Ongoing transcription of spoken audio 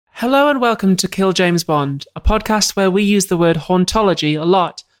Hello and welcome to Kill James Bond, a podcast where we use the word hauntology a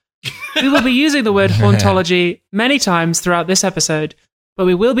lot. We will be using the word hauntology many times throughout this episode, but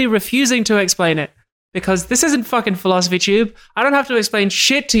we will be refusing to explain it, because this isn't fucking Philosophy Tube. I don't have to explain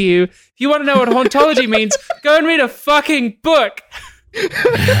shit to you. If you want to know what hauntology means, go and read a fucking book.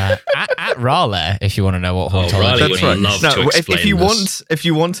 At Raleigh, if you want to know what hauntology That's right. means. No, if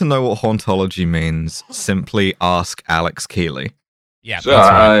you want to know what hauntology means, simply ask Alex Keeley. Yeah, Sir, that's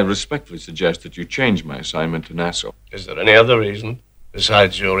right. I respectfully suggest that you change my assignment to Nassau. Is there any other reason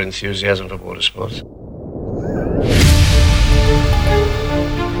besides your enthusiasm for motorsports?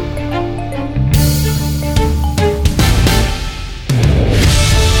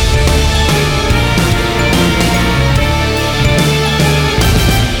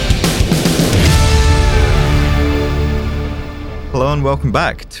 Hello and welcome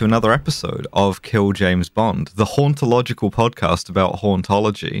back to another episode of Kill James Bond, the hauntological podcast about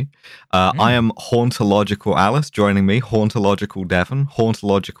hauntology. I am Hauntological Alice, joining me, Hauntological Devon,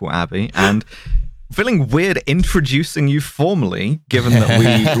 Hauntological Abby, and feeling weird introducing you formally, given that we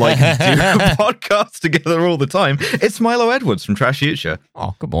do a podcast together all the time. It's Milo Edwards from Trash Future.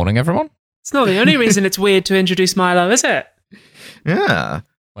 Oh, good morning, everyone. It's not the only reason it's weird to introduce Milo, is it? Yeah.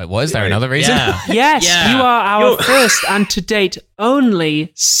 Wait, was there another reason? Yeah. Yes, Yeah. you are our first and to date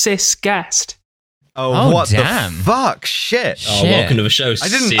only cis guest. Oh, What damn. the fuck? Shit. Oh, Shit. welcome to the show, I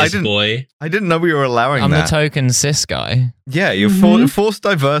didn't- sis boy. I didn't know we were allowing I'm that. the token cis guy. Yeah, you're forced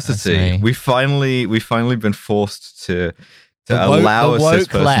diversity. That's me. We've finally been forced to The allow a cis woke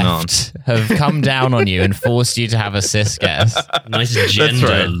person on. left have come down on you and forced you to have a cis guest. Nice gender,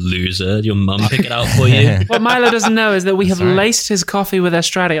 right. loser. Did your mum pick it out for you? What Milo doesn't know is that we have That's right. laced his coffee with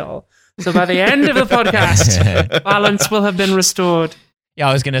estradiol. So by the end of the podcast, balance will have been restored. Yeah,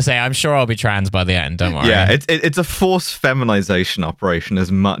 I was going to say, I'm sure I'll be trans by the end, don't worry. Yeah, it's a forced feminization operation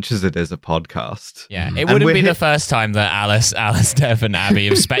as much as it is a podcast. Yeah, it And wouldn't we're be here- the first time that Alice, Dev, and Abby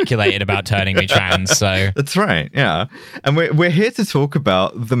have speculated about turning me trans, so... That's right, yeah. And we're here to talk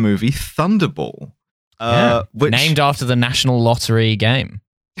about the movie Thunderball. Which, Named after the National Lottery game.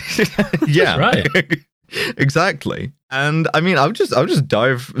 yeah, Right. Exactly. And I mean, I'll just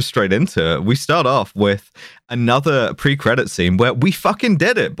dive straight into it. We start off with another pre-credit scene where we fucking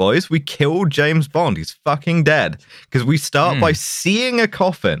did it, boys. We killed James Bond. He's fucking dead. Because we start by seeing a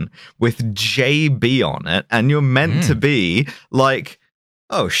coffin with JB on it, and you're meant to be like,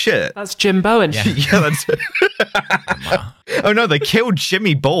 oh shit. That's Jim Bowen. Yeah. Yeah, that's it. Oh no, they killed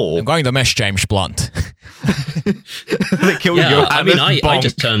Jimmy Ball. I'm going to miss James Blunt. They killed Yeah, I mean, Johannes I Bonk.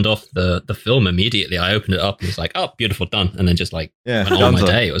 just turned off the film immediately. I opened it up and was like, oh, beautiful, done. And then just like Yeah, went on my Dunzo.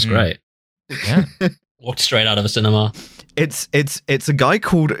 day. It was great. Yeah. Walked straight out of a cinema. It's a guy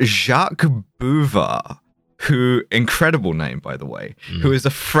called Jacques Bouvard, who, incredible name by the way, who is a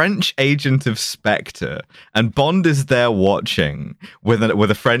French agent of Spectre, and Bond is there watching with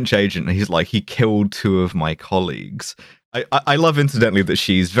a French agent, and he's like, he killed two of my colleagues. I love, incidentally, that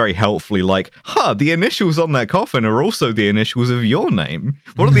she's very helpfully like, the initials on that coffin are also the initials of your name.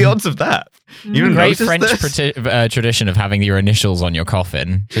 What are the odds of that? You didn't Great notice French this? tradition of having your initials on your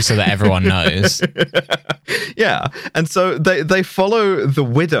coffin, just so that everyone knows. Yeah, and so they follow the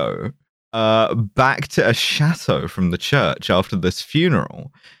widow back to a chateau from the church after this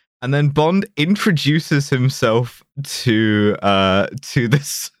funeral, and then Bond introduces himself to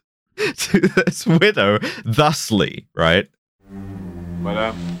this widow thusly, right?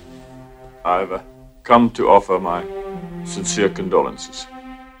 Madame, I've come to offer my sincere condolences.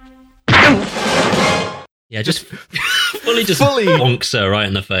 Yeah, just fully bonks her right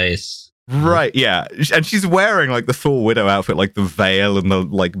in the face. Right, yeah, and she's wearing like the full widow outfit, like the veil and the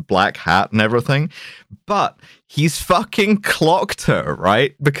like black hat and everything, but he's fucking clocked her,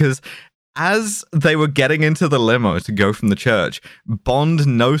 right? Because as they were getting into the limo to go from the church, Bond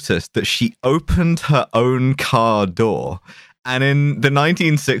noticed that she opened her own car door. And in the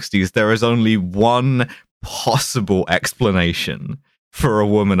 1960s, there is only one possible explanation for a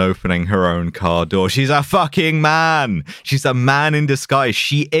woman opening her own car door. She's a fucking man. She's a man in disguise.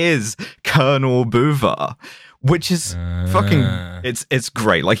 She is Colonel Bouvard. Which is fucking, it's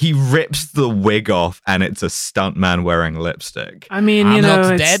great. Like, he rips the wig off and it's a stuntman wearing lipstick. I mean, I'm you know,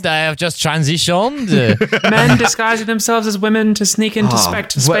 not it's dead, I have just transitioned. men disguising themselves as women to sneak into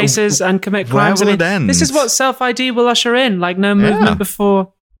Spectre where- spaces and commit where crimes. will I it mean, end? this is what self-ID will usher in, like no Yeah. movement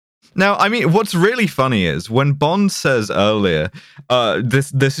before. Now, I mean, what's really funny is when Bond says earlier,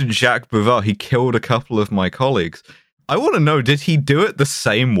 this Jacques Bouvard, he killed a couple of my colleagues. I want to know, did he do it the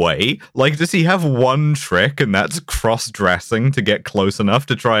same way? Like, does he have one trick and that's cross-dressing to get close enough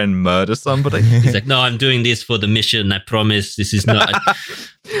to try and murder somebody? He's like, no, I'm doing this for the mission. I promise. This is not.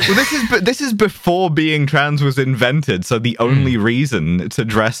 Well, this is before being trans was invented, so the only reason to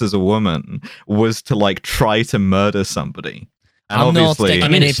dress as a woman was to like try to murder somebody. And I'm not obviously, taking I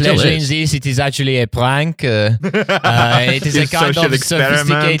mean, any it still pleasure in is. this. It is actually a prank. It is a These kind social of experiments.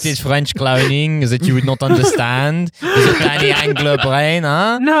 sophisticated French clowning that you would not understand. With a tiny angular brain,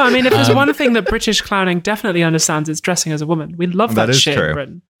 huh? No, I mean, if there's one thing that British clowning definitely understands, it's dressing as a woman. We love that That is shit true. in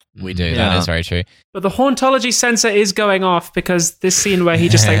Britain. We do. Yeah. That is very true. But the hauntology sensor is going off because this scene where he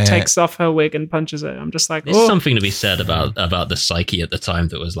just like takes off her wig and punches her. I'm just like, There's oh. something to be said about the psyche at the time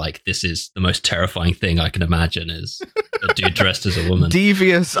that was like, this is the most terrifying thing I can imagine is a dude dressed as a woman.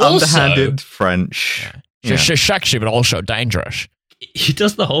 devious, Also- underhanded French. Yeah. Sexy, but also dangerous. He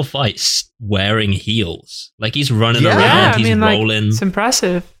does the whole fight wearing heels. Like he's running Yeah. around, Yeah, I he's mean, like, rolling. it's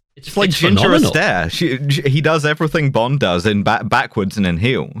impressive. It's like it's Ginger phenomenal. Astaire. He does everything Bond does in backwards and in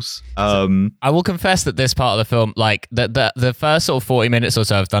heels. I will confess that this part of the film, like the first sort of 40 minutes or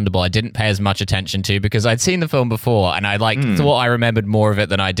so of Thunderball, I didn't pay as much attention to because I'd seen the film before and I thought I remembered more of it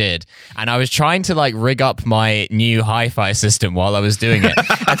than I did. And I was trying to like rig up my new hi-fi system while I was doing it.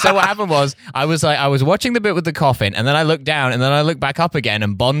 And so what happened was I was watching the bit with the coffin and then I looked down and then I looked back up again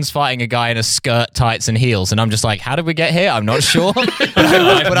and Bond's fighting a guy in a skirt, tights and heels. And I'm just like, how did we get here? I'm not sure.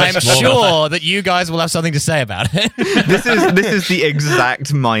 But I'm sure that you guys will have something to say about it. This is the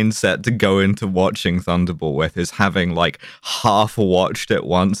exact mindset to go into watching Thunderball with, is having like half watched it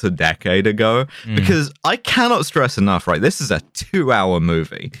once a decade ago. Because I cannot stress enough, right? This is a 2-hour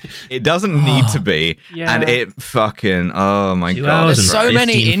movie. It doesn't need to be. Yeah. And it fucking, oh my 2 god. hours There's and so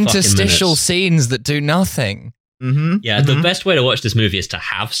many 15 fucking interstitial minutes. scenes that do nothing. Mm-hmm. Yeah, the best way to watch this movie is to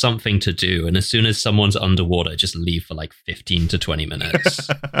have something to do, and as soon as someone's underwater, just leave for like 15 to 20 minutes.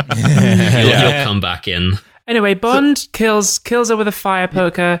 You'll come back in. Anyway, Bond kills her with a fire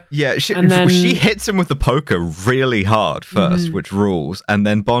poker. Yeah, And then- she hits him with the poker really hard first, which rules, and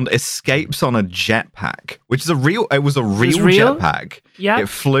then Bond escapes on a jetpack, which is it was a real real? jetpack. Yeah. It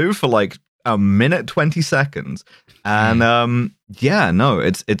flew for like a minute 20 seconds, and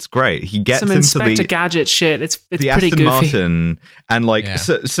it's great. He gets Some into Inspector the Gadget shit. It's the pretty Aston goofy. Martin, and like Yeah.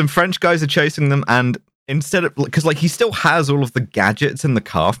 some French guys are chasing them, and instead of, because like he still has all of the gadgets in the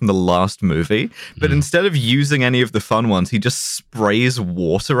car from the last movie, but instead of using any of the fun ones, he just sprays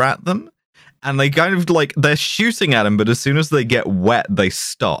water at them, and they kind of like, they're shooting at him, but as soon as they get wet, they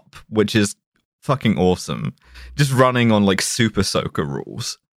stop, which is fucking awesome. Just running on like super soaker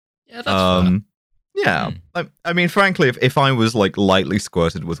rules. Yeah, that's fun. Yeah, I mean, frankly, if I was like lightly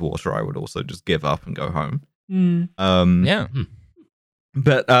squirted with water, I would also just give up and go home. Yeah.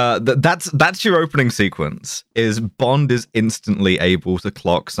 But that's your opening sequence. Is Bond is instantly able to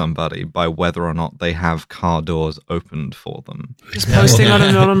clock somebody by whether or not they have car doors opened for them. Just posting on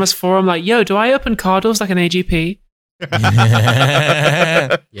an anonymous forum like, yo, do I open car doors like an AGP?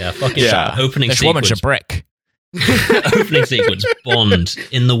 Yeah, fucking Yeah. opening This woman's a sequence. brick. Opening sequence. Bond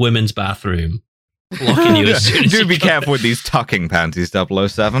in the women's bathroom, blocking you as soon as Do you be come careful with these tucking panties,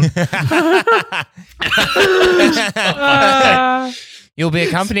 007. You'll be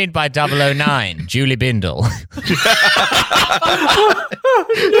accompanied by 009, Julie Bindle.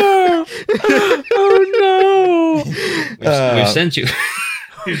 Oh We've sent you.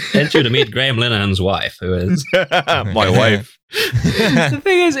 We've sent you to meet Graham Linehan's wife, who is My wife. no. The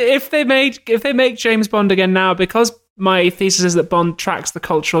thing is, if they make James Bond again now, because my thesis is that Bond tracks the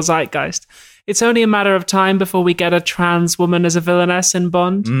cultural zeitgeist, it's only a matter of time before we get a trans woman as a villainess in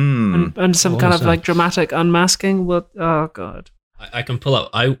Bond and some kind of Awesome. like dramatic unmasking. Oh god. I can pull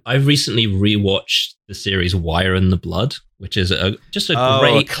up. I recently rewatched the series Wire in the Blood, which is just a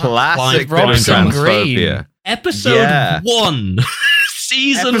great classic Clive bit of Robson transphobia. episode Yeah. 1.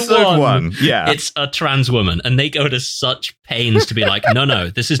 Season Episode 1. 1, yeah. It's a trans woman, and they go to such pains to be like, no,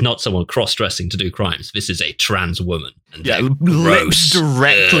 this is not someone cross-dressing to do crimes. This is a trans woman. And Yeah, they're lips gross.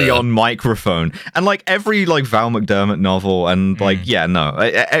 directly Ugh. on microphone, and like every like Val McDermott novel, and like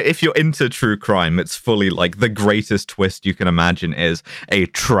if you're into true crime, it's fully like the greatest twist you can imagine is a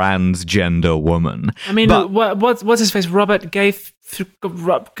transgender woman. I mean, But- what's his face? Robert Galbraith.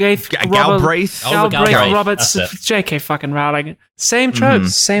 Galbraith? Galbraith, Roberts. that's it. J.K. fucking Rowling. Same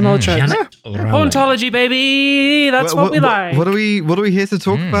tropes. Same old tropes. Janet Rowling. Hauntology, baby. That's what we like. What are we here to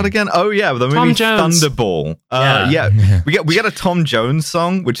talk about again? Oh yeah, the Tom movie Jones. Thunderball. Yeah. We get a Tom Jones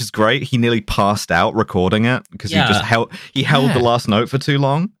song, which is great. He nearly passed out recording it because Yeah. he just held the last note for too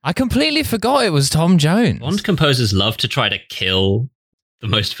long. I completely forgot it was Tom Jones. Bond composers love to try to kill the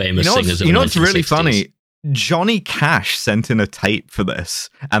most famous You know singers. what's really funny? Johnny Cash sent in a tape for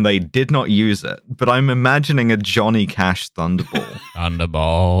this, and they did not use it. But I'm imagining a Johnny Cash Thunderball.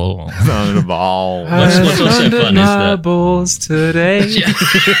 Thunderball. Thunderball. What's also fun is that balls today.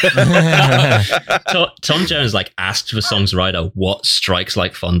 Tom Jones asked the songwriter what "Strikes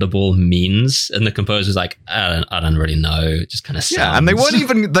Like Thunderball" means, and the composer's like, I don't really know. It just kind of sounds. Yeah, and they weren't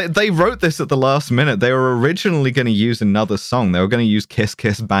even. They wrote this at the last minute. They were originally going to use another song. They were going to use "Kiss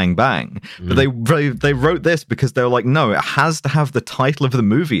Kiss Bang Bang," but they wrote this because they were like, no, it has to have the title of the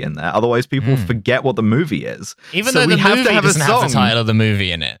movie in there, otherwise people forget what the movie is. Even though the movie doesn't have the title of the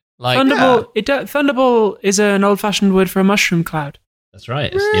movie in it. Thunderball. Yeah. Thunderball is an old-fashioned word for a mushroom cloud. That's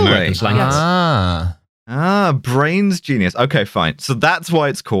right. It's the American slang. Yes. Brains genius. Okay, fine. So that's why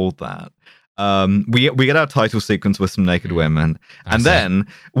it's called that. We get our title sequence with some naked women, and then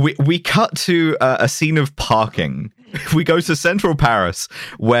we cut to a scene of parking. We go to Central Paris,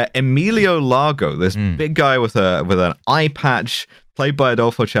 where Emilio Largo, this big guy with an eye patch, played by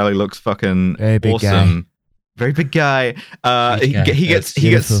Adolfo Celli, looks fucking awesome. Very big guy. He gets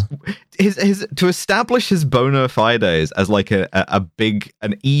his to establish his bona fides as like an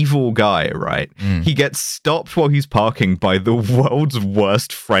evil guy, right? He gets stopped while he's parking by the world's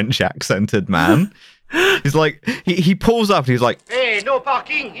worst French accented man. He's like, he pulls up and he's like, Hey, no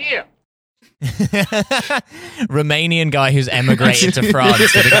parking here. Romanian guy who's emigrated to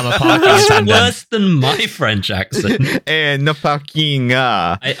France to become a parking attendant. Worse than my French accent. no parking.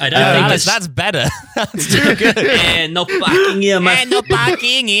 I don't think Alice, that's better. That's too good. No parking here, man. No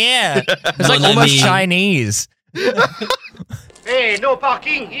parking here. It's like almost Chinese. Hey, no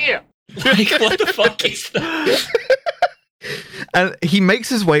parking here. What the fuck is that? And he makes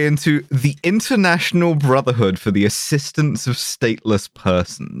his way into the International Brotherhood for the Assistance of Stateless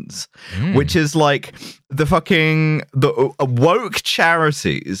Persons, which is like the woke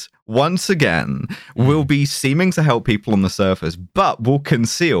charities, once again, will be seeming to help people on the surface, but will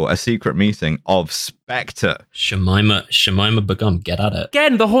conceal a secret meeting of Spectre. Shemima Begum, get at it.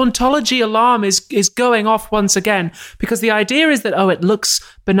 Again, the hauntology alarm is going off once again, because the idea is that, it looks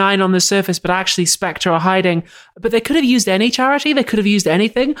benign on the surface, but actually Spectre are hiding. But they could have used any charity, they could have used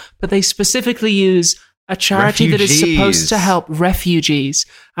anything, but they specifically use a charity that is supposed to help refugees.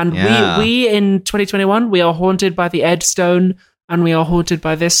 And we in 2021, we are haunted by the Ed Stone, and we are haunted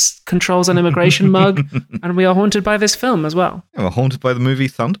by this Controls on Immigration mug, and we are haunted by this film as well. Yeah, we're haunted by the movie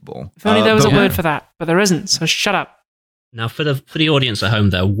Thunderball. If only there was a word for that, but there isn't, so shut up. Now, for the audience at home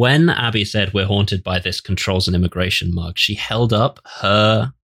there, when Abby said we're haunted by this Controls on Immigration mug, she held up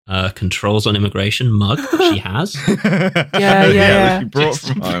her Controls on Immigration mug she has. Yeah. She brought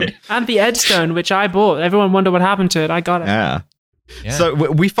from home. And the Ed Stone, which I bought. Everyone wondered what happened to it. I got it. Yeah. So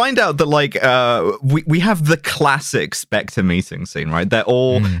we find out that we have the classic Spectre meeting scene, right? They're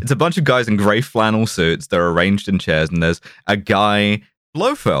all it's a bunch of guys in grey flannel suits. They're arranged in chairs, and there's a guy,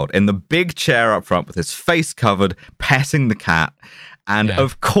 Blofeld, in the big chair up front with his face covered, petting the cat. And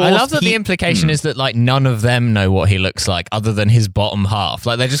of course, I love that the implication is that none of them know what he looks like other than his bottom half.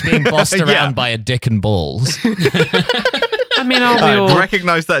 They're just being bossed around by a dick and balls. I mean, I'll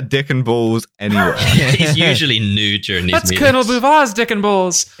recognize that dick and balls anywhere. He's usually nude during these That's meetings. Colonel Bouvard's dick and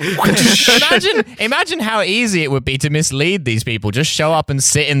balls. Imagine how easy it would be to mislead these people. Just show up and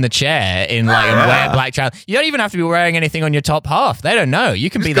sit in the chair and wear black trousers. You don't even have to be wearing anything on your top half. They don't know. You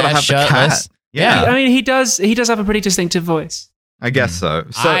can be there shirtless. Yeah. I mean, he does have a pretty distinctive voice. I guess so.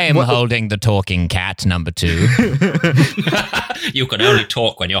 I am holding the talking cat, number 2. You can only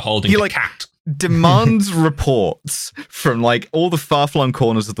talk when you're holding the cat. Demands reports from all the far-flung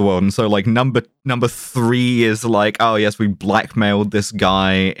corners of the world, and so number 3 is oh yes, we blackmailed this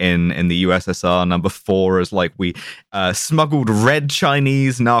guy in the USSR. Number 4 is we smuggled red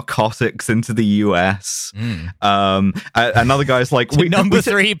Chinese narcotics into the US. Another guy's number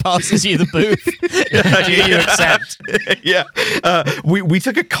 3 passes you the booth. Do you accept? Yeah. We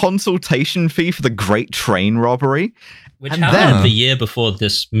took a consultation fee for the Great Train Robbery. Which happened the year before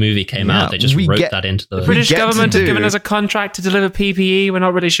this movie came out. They just wrote that into the British government have given us a contract to deliver PPE. We're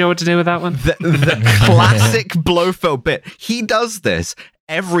not really sure what to do with that one. The classic Blofeld bit. He does this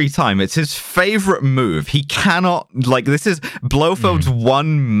every time. It's his favorite move. He cannot, this is Blofeld's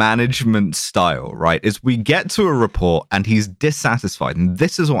one management style, right? Is we get to a report and he's dissatisfied, and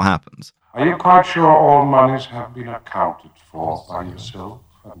this is what happens. Are you quite sure all monies have been accounted for by yourself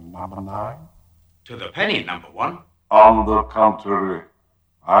and number 9? To the penny, number 1. On the contrary,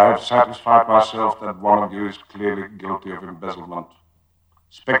 I have satisfied myself that one of you is clearly guilty of embezzlement.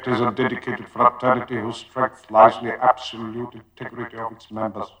 Spectre is a dedicated fraternity whose strength lies in the absolute integrity of its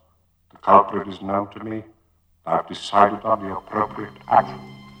members. The culprit is known to me. I have decided on the appropriate action.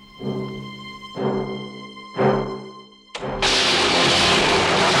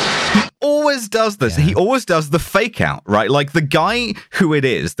 always does this. Yeah. He always does the fake out, right? Like the guy who it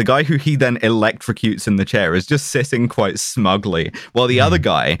is, the guy who he then electrocutes in the chair is just sitting quite smugly while the other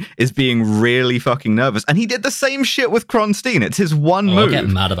guy is being really fucking nervous. And he did the same shit with Kronstein. It's his one I'll move. get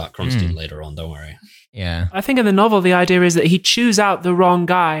mad about Kronstein later on, don't worry. Yeah. I think in the novel, the idea is that he chews out the wrong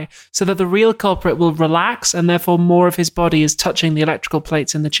guy so that the real culprit will relax and therefore more of his body is touching the electrical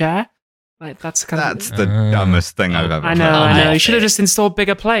plates in the chair. Like that's kind That's of. the dumbest thing I've ever I heard. know. You should have just installed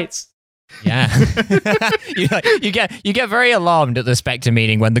bigger plates. Yeah. you get very alarmed at the Spectre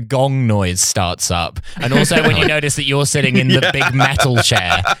meeting when the gong noise starts up. And also when you notice that you're sitting in the big metal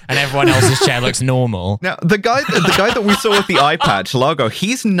chair and everyone else's chair looks normal. Now, the guy that we saw with the eye patch, Largo,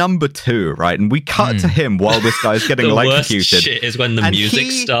 he's number 2, right? And we cut to him while this guy's getting The electrocuted. worst shit is when the And music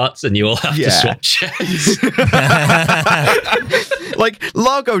starts and you all have to swap chairs. Like,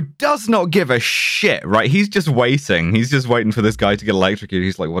 Largo does not give a shit, right? He's just waiting. He's just waiting for this guy to get electrocuted.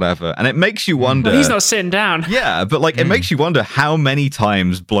 He's like, whatever. And it makes you wonder. Well, he's not sitting down. Yeah, but like it makes you wonder how many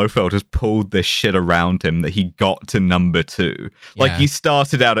times Blofeld has pulled this shit around him that he got to number 2. Like Yeah. he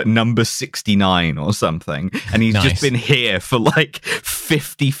started out at number 69 or something, and he's Nice. just been here for like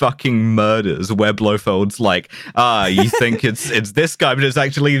 50 fucking murders where Blofeld's like, you think it's this guy, but it's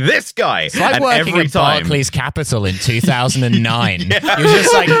actually this guy. It's like and working every at time, Barclays Capital in 2009. You're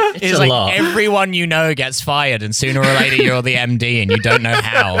just like, it's a like lot. everyone you know gets fired, and sooner or later you're the MD, and you don't know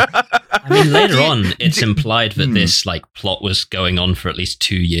how. I mean, later on, it's implied that this like plot was going on for at least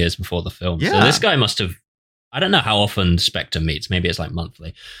 2 years before the film. So Yeah. this guy must have. I don't know how often Spectre meets. Maybe it's like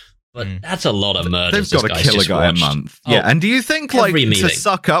monthly, but that's a lot of murders. They've got to this guy's kill a just guy watched. a month. Oh, Yeah, and do you think like every to meeting.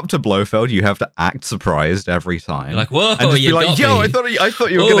 suck up to Blofeld, you have to act surprised every time? You're like, whoa, and just you be like, got yo, me. I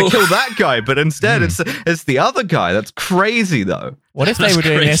thought you were going Oh. to kill that guy, but instead it's the other guy. That's crazy, though. What if they That's were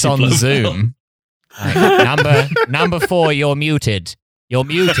doing this crazy, on Blofeld. Zoom? Like, number 4, you're muted. You're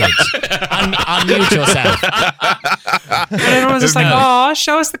muted. Unmute yourself. And everyone's just like, oh,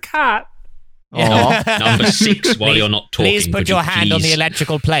 show us the cat. Yeah. Number 6 while you're not talking. Please put could your you hand on the please-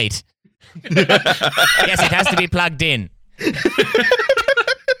 electrical plate. Yes, it has to be plugged in. Yeah,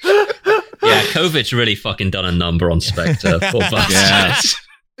 COVID's really fucking done a number on Spectre. Poor bastards.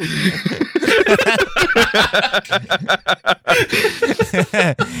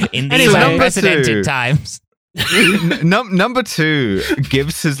 In these Anyway, number unprecedented 2. times. Number 2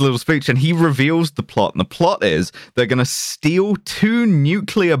 gives his little speech and he reveals the plot. And the plot is they're going to steal 2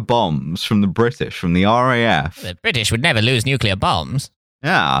 nuclear bombs from the British, from the RAF. The British would never lose nuclear bombs.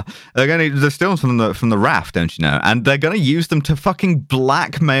 Yeah, they're stealing from the RAF, don't you know? And they're going to use them to fucking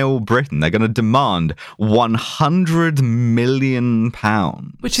blackmail Britain. They're going to demand £100 million.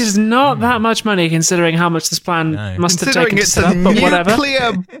 Which is not that much money considering how much this plan must have taken Considering to it's set a up, but whatever.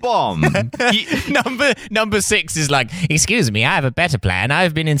 nuclear bomb. Number 6 is like, excuse me, I have a better plan.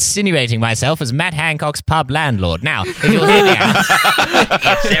 I've been insinuating myself as Matt Hancock's pub landlord. Now, if you'll hear me out,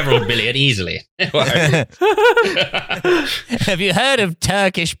 Several billion easily. have you heard of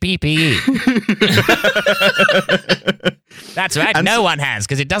Turkish PPE? That's right, And no one has,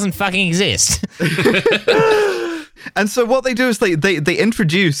 because it doesn't fucking exist. And so what they do is they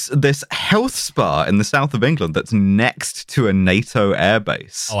introduce this health spa in the south of England that's next to a NATO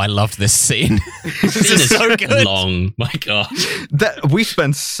airbase. Oh, I loved this scene. This This is so good. long. My God. That we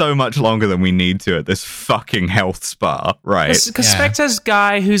spend so much longer than we need to at this fucking health spa, right? Because Yeah. Spectre's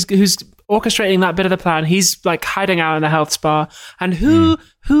guy who's orchestrating that bit of the plan, he's like hiding out in the health spa, and who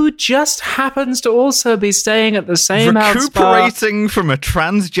just happens to also be staying at the same health spa. Recuperating from a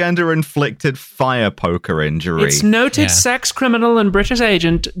transgender inflicted fire poker injury. It's noted Yeah. sex criminal and British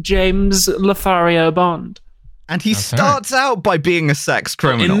agent James Lothario Bond. And he starts out by being a sex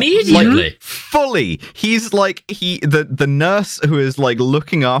criminal. Immediately. Like, fully. He's like, the nurse who is like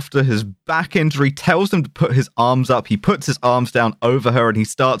looking after his back injury tells him to put his arms up. He puts his arms down over her and he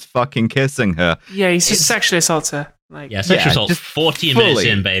starts fucking kissing her. Yeah, he's just sexually assaults her. Like, Yeah, sexual assault. just 14 fully. minutes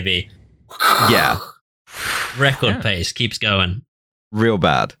in, baby. Yeah. Record pace. Keeps going. Real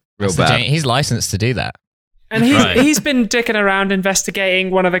bad. Real That's the bad. He's licensed to do that. and he's Right. he's been dicking around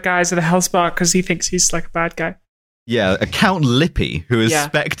investigating one of the guys at the health spa because he thinks he's like a bad guy. Yeah, Count Lippy, who is Yeah.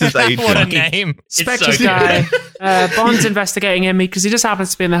 Spectre's What a agent. name. Spectre's so guy, Bond's investigating him because he just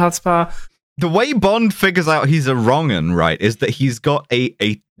happens to be in the health spa. The way Bond figures out he's a wrong'un, right, is that he's got a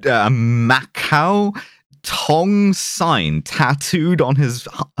Macau Tong sign tattooed on his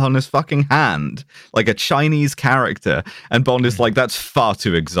fucking hand, like a Chinese character, and Bond is like, that's far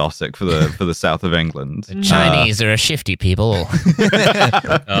too exotic for the south of England. The Chinese are a shifty people.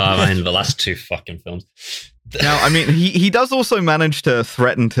 Oh, man, the last 2 fucking films. Now, I mean, he does also manage to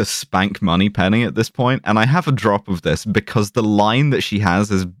threaten to spank Moneypenny at this point, and I have a drop of this because the line that she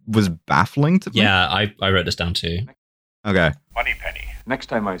has was baffling to me. Yeah, I wrote this down too. Okay. Moneypenny, next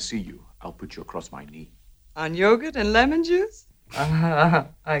time I see you, I'll put you across my knee. On yogurt and lemon juice? I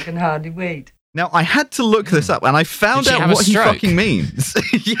can hardly wait. Now, I had to look this up, and I found Did she out have a what he stroke? fucking means.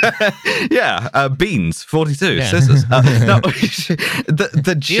 yeah, beans, 42, Yeah. scissors. No,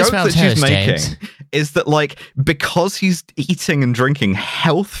 the joke smell that she's toast, making James? is that, like, because he's eating and drinking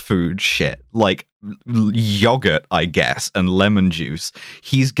health food shit, like yogurt, I guess, and lemon juice,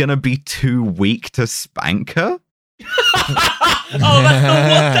 he's gonna be too weak to spank her?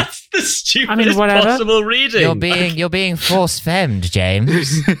 That's the stupidest whatever. possible reading. You're being force-femmed,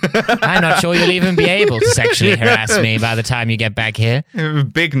 James. I'm not sure you'll even be able to sexually harass me by the time you get back here.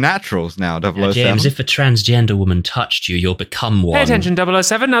 Big naturals now, 007. James, if a transgender woman touched you, you'll become one. Pay attention,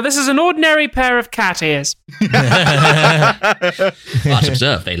 007. Now, this is an ordinary pair of cat ears. But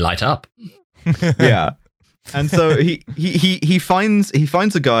observe, they light up. Yeah. And so he finds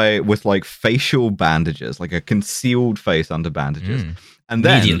a guy with like facial bandages, like a concealed face under bandages. And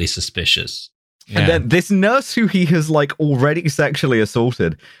then Immediately suspicious. and then this nurse who he has like already sexually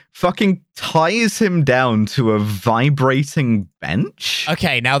assaulted fucking ties him down to a vibrating bench.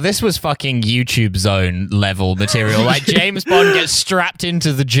 Okay, now this was fucking YouTube Zone level material. Like James Bond gets strapped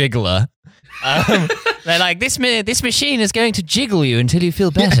into the jiggler. They're like, this machine is going to jiggle you until you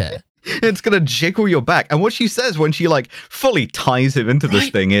feel better. It's gonna jiggle your back. And what she says when she like fully ties him into this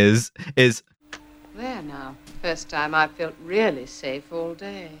thing is There now. First time I felt really safe all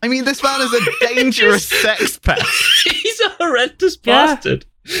day. I mean, this man is a dangerous sex pest. He's a horrendous Yeah. bastard.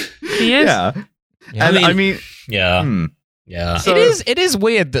 He is. Yeah. Yeah. And I mean, Yeah. Yeah. So- It is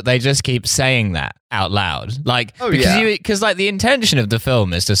weird that they just keep saying that out loud. Like, because like the intention of the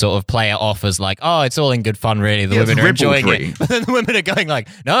film is to sort of play it off as like, oh, it's all in good fun, really. The Yeah, it's women are enjoying ribaldry. it. But then the women are going like,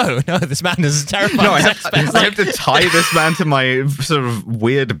 no, this man is terrifying. No, I sex pest. have to tie this man to my sort of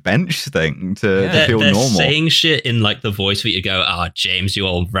weird bench thing to feel They're normal. saying shit in like the voice where you go, James, you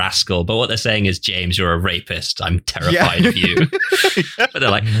old rascal. But what they're saying is, James, you're a rapist. I'm terrified of you. But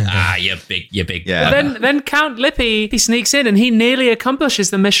they're like, you big. Yeah. Then Count Lippy, he sneaks in and he nearly accomplishes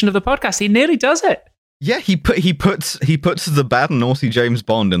the mission of the podcast. He nearly does it. Yeah, he puts the bad and naughty James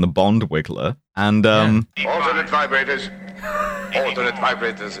Bond in the Bond Wiggler, and Alternate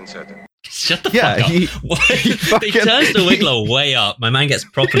vibrators inserted. Shut the Yeah, fuck up. he They fucking- turns the Wiggler way up. My man gets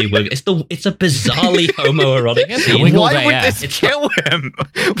properly wiggled. It's a bizarrely homoerotic Yes, scene. wiggle why there, would yeah. this kill him?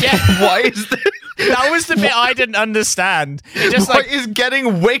 Yeah. Why is this? That was the bit I didn't understand. It just Why like is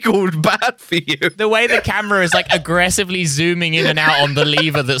getting wiggled bad for you? the way the camera is like aggressively zooming in and out on the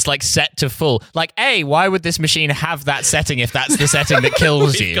lever that's like set to full. Like, why would this machine have that setting if that's the setting that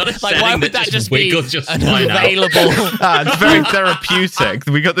kills We've you? got a Like, setting why would that that just just be wiggles your an spine out. available? It's very therapeutic.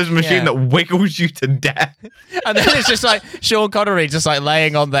 We got this machine Yeah. that wiggles you to death. And then it's just like Sean Connery just like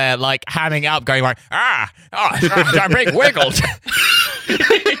laying on there, like hamming up, going like, I'm being wiggled.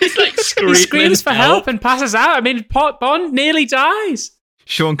 He's like He screaming screams for help and passes out. I mean, Bond nearly dies.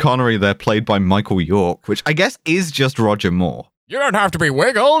 Sean Connery there, played by Michael York, which I guess is just Roger Moore. You don't have to be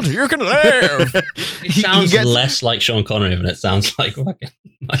wiggled. You can live. It sounds gets- less like Sean Connery than it sounds like fucking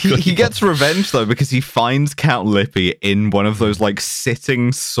Michael He York. gets revenge though because he finds Count Lippy in one of those like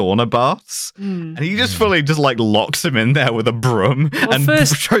sitting sauna baths, and he just fully just like locks him in there with a broom and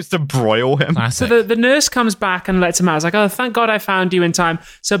first- tries to broil him. So the nurse comes back and lets him out. It's like, oh, thank God I found you in time.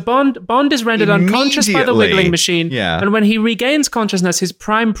 So Bond is rendered unconscious by the Immediately. wiggling machine. Yeah. And when he regains consciousness, his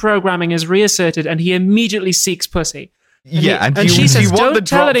prime programming is reasserted and he immediately seeks pussy. Yeah, and do you- she do says, you want "Don't the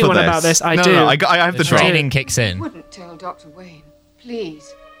tell drop for anyone this?" about this." I No, do. No, I have The the drop. training kicks in. Wouldn't tell Dr. Wayne.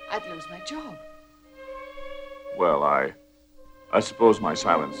 Please. I'd lose my job. Well, I suppose my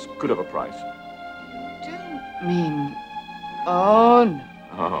silence could have a price. Don't mean... Oh, no.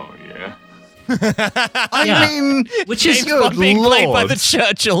 Oh, yeah. I mean, Which is James Bond being played by the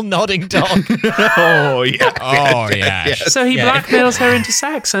Churchill nodding dog. oh yeah, Oh, yeah. So he Yeah. blackmails her into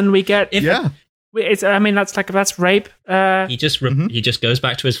sex, and we get. yeah. It's. I mean, that's rape. He just he just goes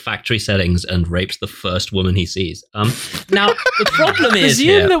back to his factory settings and rapes the first woman he sees. Now the problem is Presume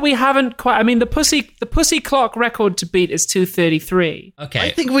here. that we haven't quite. I mean, the pussy clock record to beat is 2:33. Okay,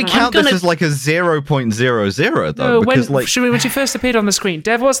 I think we I'm count gonna- this as like a 0.00 though, No, because when she first appeared on the screen,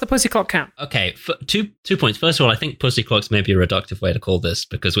 Dev, what's the pussy clock count? Okay, two points. First of all, I think pussy clocks may be a reductive way to call this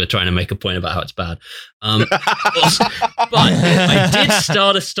because we're trying to make a point about how it's bad. But I did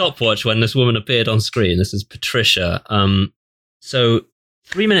start a stopwatch when this woman appeared on screen. This is Patricia. So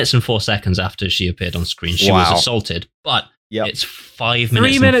 3 minutes and 4 seconds after she appeared on screen, she Wow. was assaulted. But Yep. it's 5 3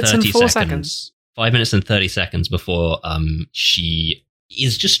 minutes, minutes and and 30 4 seconds. seconds. 5 minutes and 30 seconds before she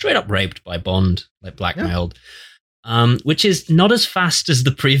is just straight up raped by Bond, like blackmailed, which is not as fast as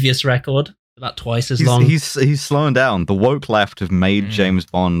the previous record, about twice as long. He's slowing down. The woke left have made James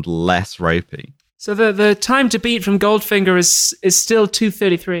Bond less rapey. So the time to beat from Goldfinger is still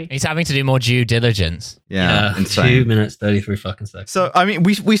 2:33. He's having to do more due diligence. Yeah, insane. 2 minutes 33 fucking seconds. So I mean,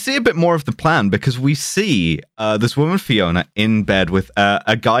 we see a bit more of the plan because we see this woman Fiona in bed with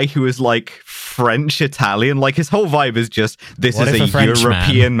a guy who is like French Italian. Like his whole vibe is just this What is if a a French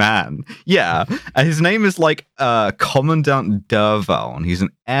European man. Yeah, and his name is like Commandant Derval, and he's an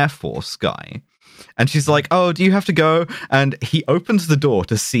Air Force guy. And she's like, "Oh, do you have to go?" And he opens the door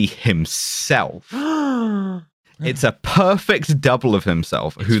to see himself. It's a perfect double of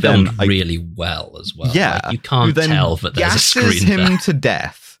himself, It's who then filmed really well as well. Yeah, Like, you can't who then tell that there's a gasses screen him there. to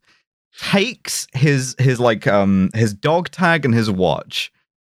death, takes his dog tag and his watch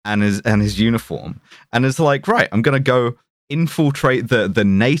and his uniform, and is like, right, I'm gonna go infiltrate the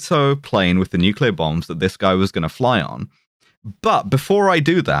NATO plane with the nuclear bombs that this guy was gonna fly on. But before I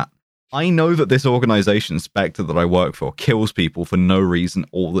do that, I know that this organization, Spectre, that I work for, kills people for no reason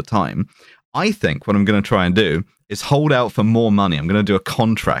all the time. I think what I'm going to try and do is hold out for more money. I'm going to do a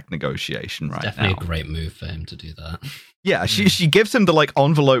contract negotiation right Definitely now. a great move for him to do that. Yeah, she gives him the like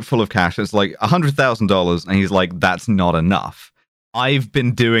envelope full of cash. It's like $100,000, and he's like, "That's not enough. I've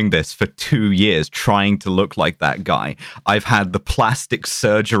been doing this for 2 years, trying to look like that guy. I've had the plastic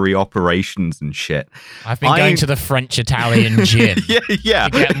surgery operations and shit. I've been going to the French-Italian gym yeah,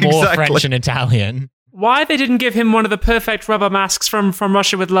 to get more exactly. French and Italian. Why they didn't give him one of the perfect rubber masks from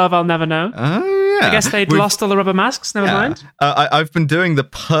Russia with Love, I'll never know. Oh yeah, I guess they'd lost all the rubber masks. Never mind. I've been doing the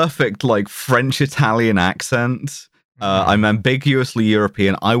perfect like French-Italian accent. I'm ambiguously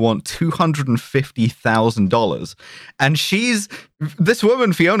European. I want $250,000. And this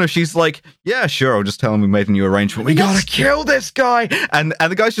woman, Fiona, she's like, yeah, sure, I'll just tell him we made a new arrangement. We gotta kill this guy. And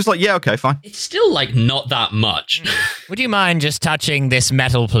the guy's just like, yeah, okay, fine. It's still like not that much. Would you mind just touching this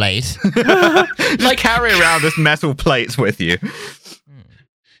metal plate? Just carry around this metal plates with you.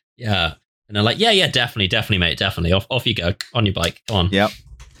 Yeah. And they're like, yeah, definitely, mate, definitely. Off you go, on your bike, come on. Yep.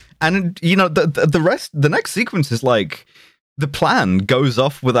 And you know the next sequence is like the plan goes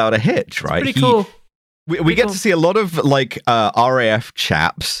off without a hitch, right? Pretty cool. We get to see a lot of like RAF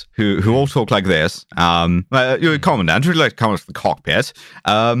chaps who all talk like this. Your commandant, would you like to come to the cockpit?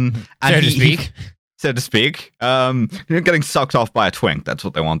 And So to speak. So to speak. You're getting sucked off by a twink. That's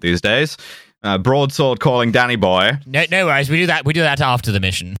what they want these days. Broadsword calling Danny boy. No worries. We do that after the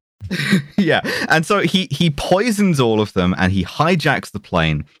mission. Yeah, and so he poisons all of them, and he hijacks the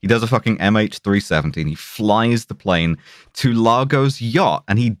plane. He does a fucking MH370, and he flies the plane to Largo's yacht,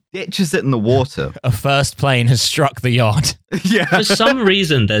 and he ditches it in the water. A first plane has struck the yacht. Yeah. For some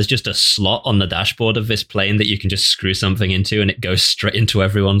reason, there's just a slot on the dashboard of this plane that you can just screw something into, and it goes straight into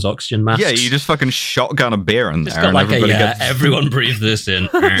everyone's oxygen mask. Yeah, you just fucking shotgun a beer in It's there, got and like everybody gets... everyone breathe this in.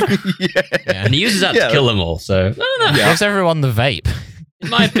 Yeah. And he uses that to kill them all, so I don't know. Gives everyone the vape. In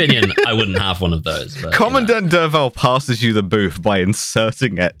my opinion, I wouldn't have one of those. But, Commandant Derval passes you the booth by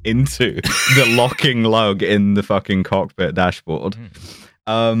inserting it into the locking lug in the fucking cockpit dashboard.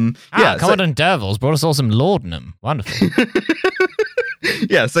 Commandant Derval's brought us all some laudanum. Wonderful.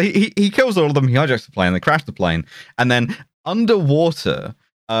 Yeah, so he kills all of them. He hijacks the plane. They crash the plane, and then underwater,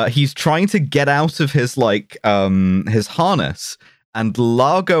 he's trying to get out of his his harness. And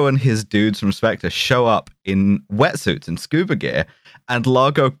Largo and his dudes from Spectre show up in wetsuits and scuba gear, and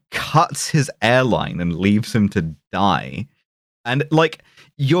Largo cuts his airline and leaves him to die. And like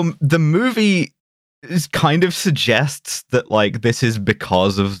the movie kind of suggests that like this is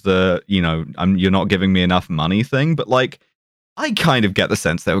because of the you're not giving me enough money thing, but like I kind of get the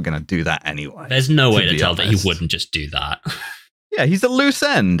sense they were going to do that anyway. There's no way to be tell that he honest. wouldn't just do that. Yeah, he's a loose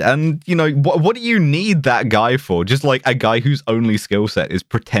end, and what do you need that guy for? Just like a guy whose only skill set is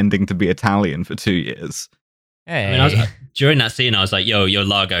pretending to be Italian for 2 years. Hey. I mean, during that scene, I was like, yo,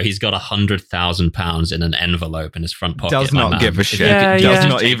 Largo, he's got £100,000 in an envelope in his front pocket. Does my not man. give a If shit. you could Does just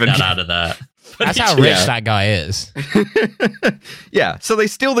not take even that give- out of there. That's how rich that guy is. Yeah, so they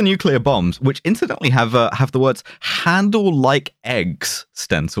steal the nuclear bombs, which incidentally have the words "handle like eggs"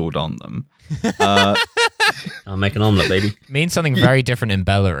 stenciled on them. I'll make an omelet, baby. Means something very different in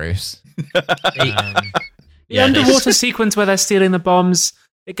Belarus. The underwater sequence where they're stealing the bombs,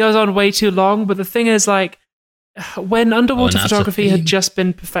 it goes on way too long, but the thing is, like, when underwater that's a photography had theme. just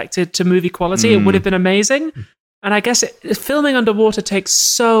been perfected to movie quality, it would have been amazing. And I guess filming underwater takes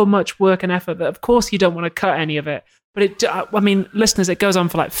so much work and effort that, of course, you don't want to cut any of it. But listeners, it goes on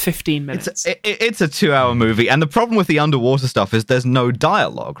for like 15 minutes. It's a 2-hour movie, and the problem with the underwater stuff is there's no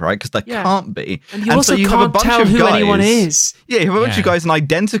dialogue, right? Because there can't be. And you also can't tell who anyone is. Yeah, you have a bunch of guys in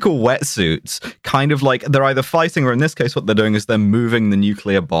identical wetsuits, kind of like they're either fighting, or in this case, what they're doing is they're moving the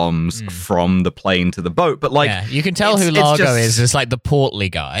nuclear bombs from the plane to the boat. But like, you can tell who Largo is. It's like the portly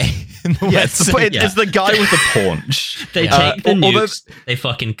guy. It's the guy with the paunch. They take the nukes, they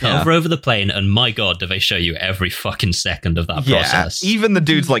fucking cover over the plane, and my god, do they show you every fucking second of that process. Even the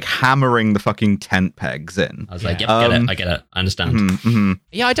dude's like hammering the fucking tent pegs in. I was like, I get it. I understand.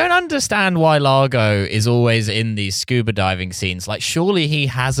 Yeah, I don't understand why Largo is always in these scuba diving scenes. Like, surely he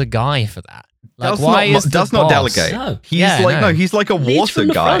has a guy for that. Like, does not delegate. No. He's like a water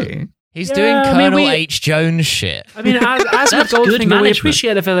guy. He's doing Colonel H. Jones shit. I mean, as with Goldfinger, we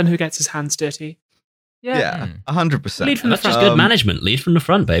appreciate a villain who gets his hands dirty. Yeah, 100%. Lead from the front. That's just good management. Lead from the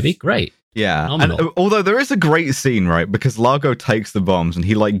front, baby. Great. Yeah, and although there is a great scene, right, because Largo takes the bombs and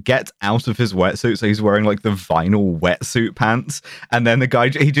he like gets out of his wetsuit, so he's wearing like the vinyl wetsuit pants, and then the guy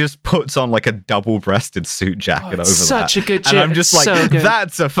he just puts on like a double-breasted suit jacket over such that. A good and I'm just like,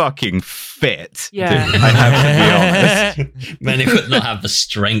 that's a fucking fit. Yeah, dude, I have to be honest. Many would not have the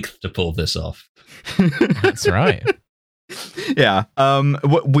strength to pull this off. That's right. Yeah.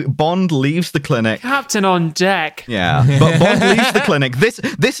 Bond leaves the clinic. Captain on deck. Yeah. But Bond leaves the clinic.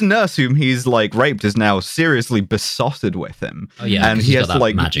 This nurse whom he's like raped is now seriously besotted with him. Oh yeah. And he has to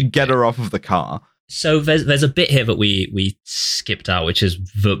like get her off of the car. So there's a bit here that we skipped out, which is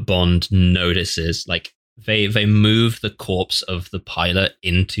that Bond notices like they move the corpse of the pilot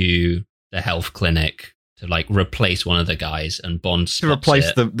into the health clinic to like replace one of the guys, and Bond spots to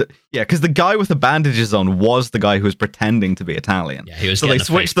replace it. because the guy with the bandages on was the guy who was pretending to be Italian. Yeah, he was. So they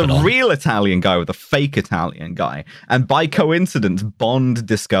switched the real Italian guy with a fake Italian guy, and by coincidence, Bond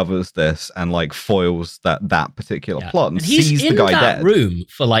discovers this and like foils that particular plot and he's sees in the guy that dead. room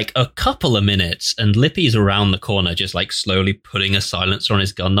for like a couple of minutes, and Lippy's around the corner, just like slowly putting a silencer on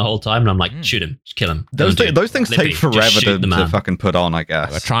his gun the whole time. And I'm like, shoot him, just kill him. Those things Lippy, take forever to fucking put on, I guess.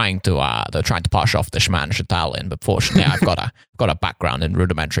 They're trying to pass off this man Italian, but fortunately I've got a background in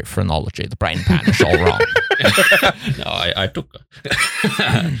rudimentary phrenology. The brain pan is all wrong. No, I took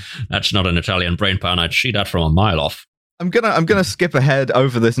that's not an Italian brain pan. I'd see that from a mile off. I'm gonna skip ahead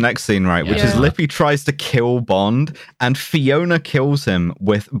over this next scene, right? Which is Lippy tries to kill Bond, and Fiona kills him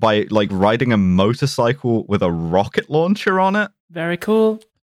by like riding a motorcycle with a rocket launcher on it. Very cool.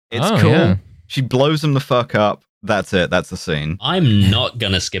 It's cool. Yeah. She blows him the fuck up. That's it. That's the scene. I'm not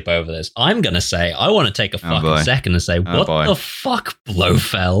going to skip over this. I'm going to say, I want to take a fucking second and say, what the fuck,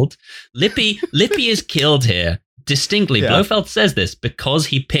 Blofeld? Lippy is killed here. Distinctly, Blofeld says this because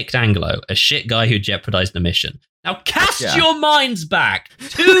he picked Anglo, a shit guy who jeopardized the mission. Now cast your minds back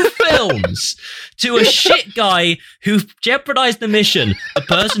 2 films to a shit guy who jeopardized the mission. The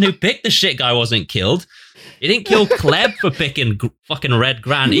person who picked the shit guy wasn't killed. He didn't kill Klebb for picking fucking Red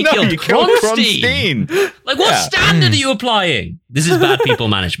Grant. He killed Kronstein. Like, what standard are you applying? This is bad people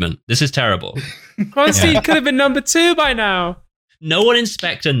management. This is terrible. Kronstein could have been number 2 by now. No one in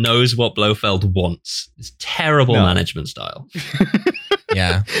Spectre knows what Blofeld wants. It's terrible management style.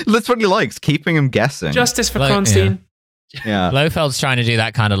 Yeah. That's what he likes, keeping him guessing. Justice for Kronstein. Yeah. Blofeld's trying to do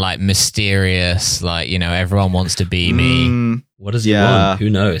that kind of like mysterious, like, you know, everyone wants to be me. What does he want? Who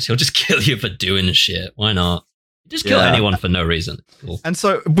knows? He'll just kill you for doing shit. Why not? Just kill anyone for no reason. Cool. And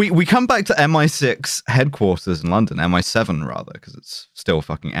so we come back to MI6 headquarters in London, MI7 rather, because it's still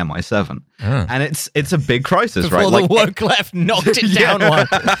fucking MI7. And it's a big crisis, before right? The woke left knocked it down one.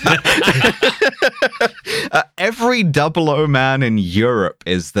 Every 00 man in Europe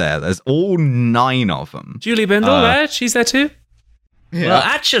is there. There's all 9 of them. Julie Bindle, right? She's there too. Yeah. Well,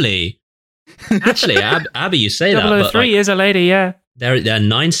 actually, Abby, you say 003 that, but like, is a lady, yeah. There are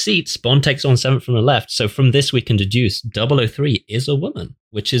 9 seats. Bond takes on 7th from the left. So from this, we can deduce 003 is a woman,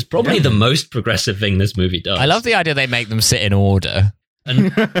 which is probably the most progressive thing this movie does. I love the idea they make them sit in order.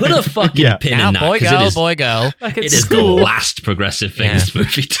 And put a fucking pin in that. Boy, girl, boy, girl. Like it is the last progressive thing this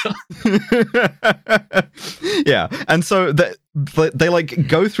movie does. Yeah, and so they like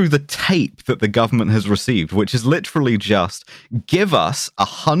go through the tape that the government has received, which is literally just give us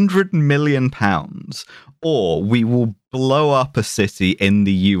 £100 million or we will blow up a city in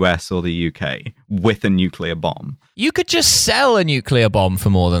the US or the UK with a nuclear bomb. You could just sell a nuclear bomb for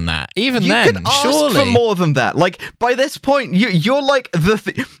more than that. Even you then, could ask surely for more than that. Like by this point, you're like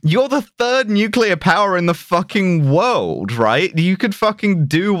you're the 3rd nuclear power in the fucking world, right? You could fucking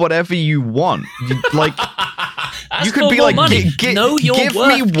do whatever you want. Like Ask you could for be more like, money. Know your give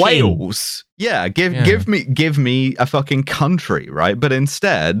worth, me King. Wales. Yeah, give me a fucking country, right? But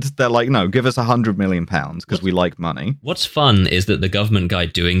instead, they're like, no, give us £100 million because we like money. What's fun is that the government guy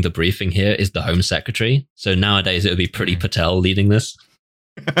doing the briefing here is the Home Secretary. So nowadays it would be Priti Patel leading this.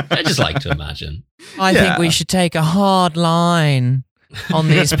 I just like to imagine. I think we should take a hard line on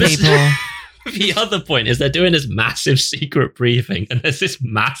these people. The other point is they're doing this massive secret briefing, and there's this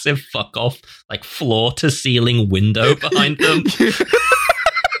massive fuck off, like floor to ceiling window behind them.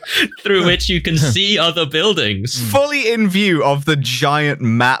 Through which you can see other buildings. Fully in view of the giant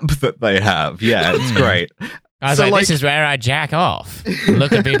map that they have. Yeah, it's great. I was like, this is where I jack off.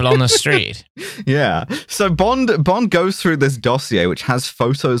 Look at people on the street. Yeah. So Bond goes through this dossier, which has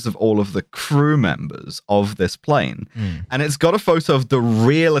photos of all of the crew members of this plane. And it's got a photo of the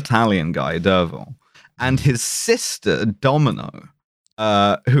real Italian guy, Derval, and his sister, Domino,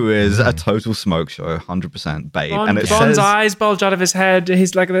 who is a total smoke show, 100% babe. And it Bond's says, eyes bulge out of his head.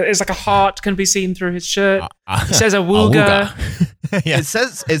 He's like, it's like a heart can be seen through his shirt. He says awooga. Yeah. It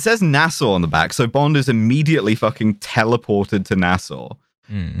says Nassau on the back, so Bond is immediately fucking teleported to Nassau.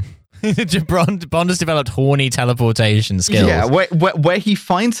 Bond has developed horny teleportation skills. Yeah, where he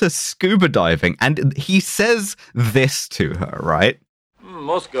finds her scuba diving, and he says this to her, right?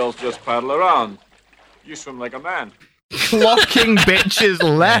 Most girls just paddle around. You swim like a man. Clocking bitches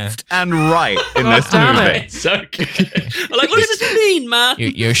left and right in this damn movie. it. So good. I'm like, what does this mean, man?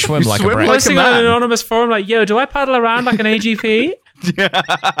 You swim like swim a brick. like- Posting a on an man. anonymous forum like, yo, do I paddle around like an AGP?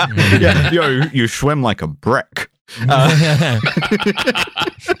 Yeah, you swim like a brick.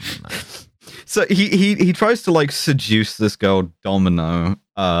 So he tries to like seduce this girl Domino.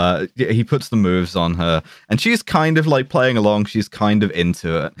 He puts the moves on her, and she's kind of like playing along. She's kind of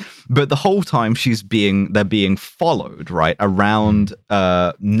into it, but the whole time they're being followed right around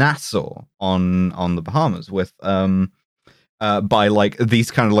Nassau on the Bahamas with by like these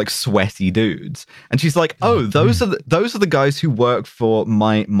kind of like sweaty dudes, and she's like, oh, those are the guys who work for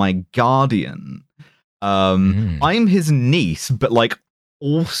my guardian. I'm his niece, but like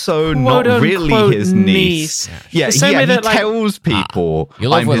also Quote, not really unquote, his niece. Yeah, The same way he that, like, tells people you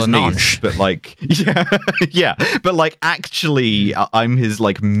live I'm with his a niece, nonch. but like, yeah, but like actually, I'm his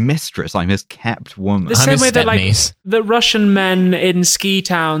like mistress. I'm his kept woman. The I'm same his way that like step-niece. the Russian men in ski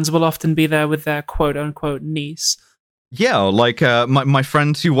towns will often be there with their quote unquote niece. Yeah, like my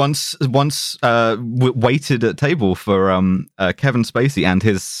friend who once waited at table for Kevin Spacey, and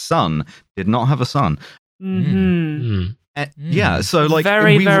his son did not have a son. Yeah, so like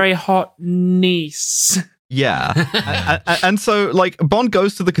very hot niece. Yeah. And so, like, Bond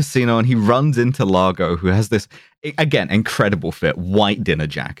goes to the casino and he runs into Largo, who has this, again, incredible fit, white dinner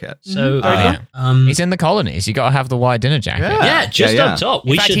jacket. So, he's in the colonies. You got to have the white dinner jacket. yeah, just Yeah. up top.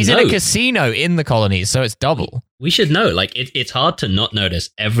 In We fact, should he's know. in a casino in the colonies, so it's double. We should know. Like, it's hard to not notice.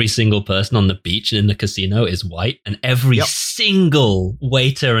 Every single person on the beach and in the casino is white, and every single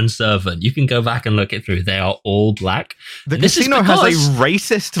waiter and servant, you can go back and look it through. They are all black. The And this is casino has because a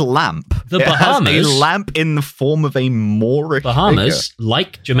racist lamp. The It has Bahamas- a lamp in the form of a Moorish Bahamas,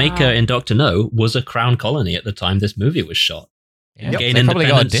 like Jamaica in Dr. No, was a crown colony at the time this movie was shot. Yeah, Gained they probably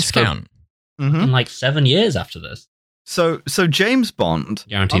got a independence discount. figure. Mhm. in like 7 years after this. So James Bond,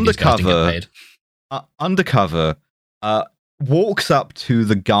 Guaranteed these guys didn't get paid. undercover, walks up to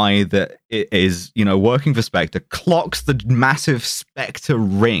the guy that is, working for Spectre, clocks the massive Spectre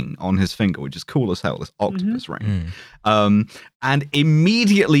ring on his finger, which is cool as hell, this octopus ring, and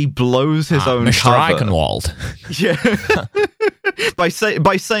immediately blows his own Mr. cover. Eichenwald. Yeah,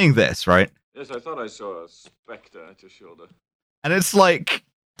 by saying this, right? Yes, I thought I saw a spectre at your shoulder. And it's like,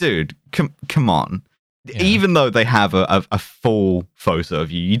 dude, come on. Yeah. Even though they have a full photo of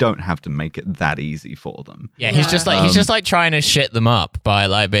you, you don't have to make it that easy for them. Yeah, he's just like trying to shit them up by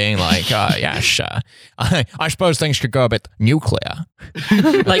like being like, yeah, sure. I suppose things could go a bit nuclear.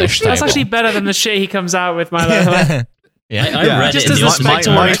 Like, That's actually better than the shit he comes out with, Milo. Yeah. I read Just it in as the a opposite Spectre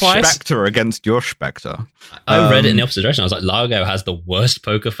my direction. twice. Spectre against your Spectre. I read it in the opposite direction. I was like, Largo has the worst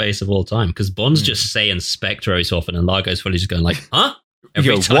poker face of all time because Bond's just saying Spectre so often, and Largo's fully just going like, huh?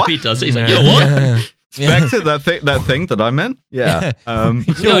 Every Yo, time what? he does it, he's like, yo, what? Spectre, that thing that I'm in? Yeah. Yo,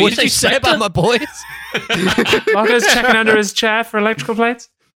 you what did say you say Spectre? about my boys? Marco's checking under his chair for electrical plates.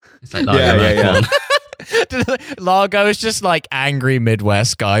 It's like, Largo, Yeah, man, yeah, come yeah. on. Largo is just like angry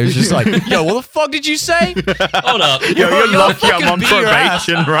Midwest guy who's just like, yo, what the fuck did you say? Hold up. Yo, you're lucky I'm fucking on be your ass.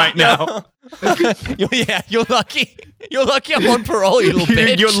 probation right now. You're lucky. You're lucky I'm on parole, you little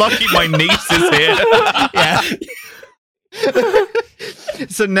bitch. You're lucky my niece is here. Yeah.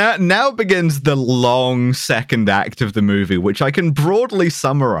 So now begins the long second act of the movie, which I can broadly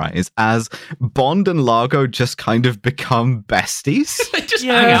summarize as Bond and Largo just kind of become besties. They just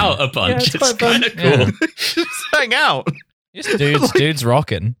hang out a bunch. It's kind of cool. Just hang out. Just dudes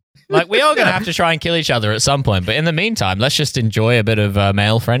rocking. Like, we are going to have to try and kill each other at some point, but in the meantime, let's just enjoy a bit of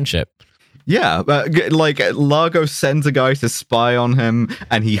male friendship. Yeah, like Largo sends a guy to spy on him,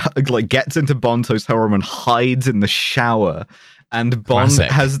 and he like gets into Bond's hotel room and hides in the shower. And Bond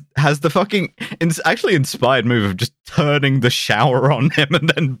has the fucking actually inspired move of just turning the shower on him and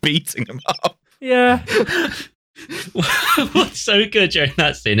then beating him up. Yeah. What's so good during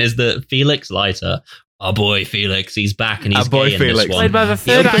that scene is that Felix Leiter, our boy Felix, he's back and he's gay in this one. Played by the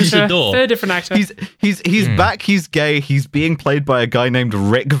third actor, third different actor. He's back, he's gay, he's being played by a guy named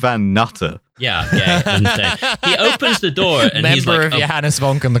Rick Van Nutter. Yeah, gay, insane. He opens the door and he's like... Member of Johannes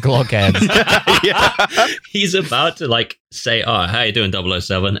Vonk and the Clockheads. Yeah. He's about to like say, oh, how you doing,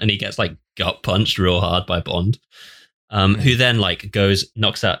 007? And he gets like gut punched real hard by Bond. Who then like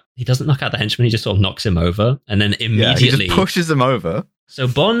knocks out... He doesn't knock out the henchman, he just sort of knocks him over. And then immediately... he just pushes him over. So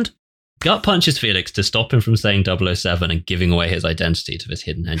Bond gut punches Felix to stop him from saying 007 and giving away his identity to this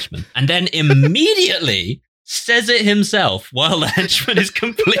hidden henchman. And then immediately says it himself while the henchman is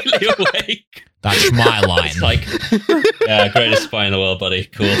completely awake. That's my line. It's like, yeah, greatest spy in the world, buddy.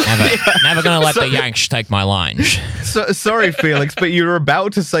 Cool. Never gonna let the Yanks take my lines. So, sorry, Felix, but you're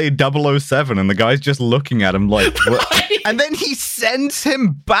about to say 007, and the guy's just looking at him like, what? And then he sends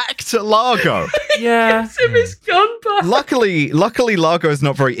him back to Largo. Yeah. Gives him his gun back. Luckily, Largo is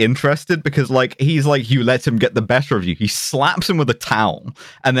not very interested because, like, he's like, you let him get the better of you. He slaps him with a towel,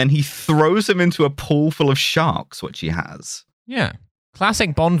 and then he throws him into a pool full of sharks, which he has. Yeah.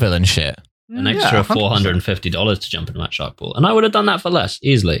 Classic Bond villain shit. An extra $450 to jump into that shark pool. And I would have done that for less,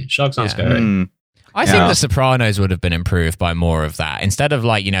 easily. Sharks aren't scary. I think The Sopranos would have been improved by more of that. Instead of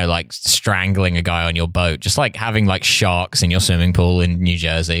like, like strangling a guy on your boat, just like having like sharks in your swimming pool in New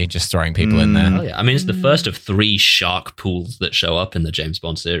Jersey, just throwing people in there. Oh, yeah. I mean, it's the first of 3 shark pools that show up in the James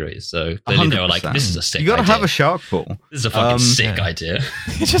Bond series. So clearly they were like, this is a sick idea. You gotta have a shark pool. This is a fucking sick idea.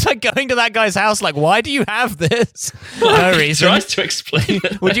 It's just like going to that guy's house, like, why do you have this? No reason. He tries to explain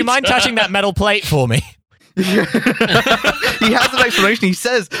it. Would you mind touching that metal plate for me? He has an explanation. He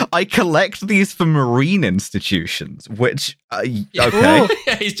says, I collect these for marine institutions, which, okay.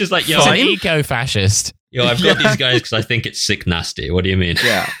 Yeah, he's just like, yo, He's an eco-fascist. Yo, I've got these guys because I think it's sick nasty. What do you mean?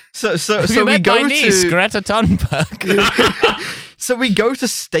 Yeah. So we we go my niece, to... Greta Thunberg. So we go to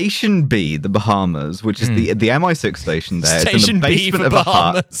Station B, the Bahamas, which is the MI6 station there. Station it's in the basement B for of a hut.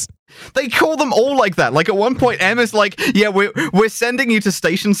 Bahamas. They call them all like that. Like at one point, M is like, yeah, we're sending you to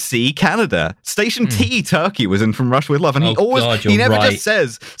Station C, Canada. Station T, Turkey was in From Russia with Love. And he never just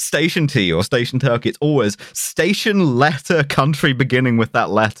says Station T or Station Turkey. It's always station letter country beginning with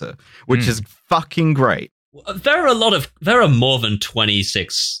that letter, which is fucking great. There are more than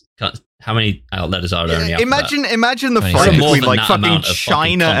 26. How many letters are there? Imagine the fight between like fucking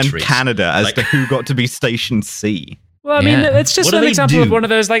China and Canada as to who got to be Station C. Well, I mean, it's just an example of one of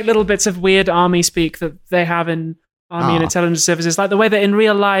those like little bits of weird army speak that they have in army and intelligence services, like the way that in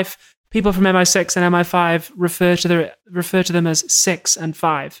real life people from MI6 and MI5 refer to them as 6 and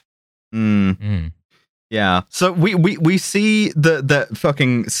 5. Yeah. So we see the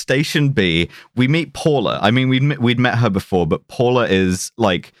fucking Station B. We meet Paula. I mean, we'd met her before, but Paula is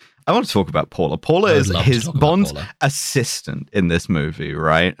like, I want to talk about Paula. Paula is his Bond's assistant in this movie,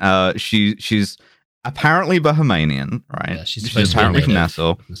 right? She's apparently Bahamian, right? Yeah, she's apparently from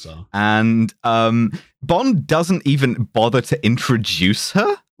Nassau. And Bond doesn't even bother to introduce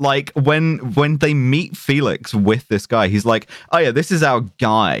her. Like when they meet Felix with this guy, he's like, oh yeah, this is our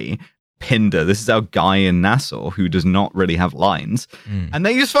guy, Pinder. This is our guy in Nassau who does not really have lines. And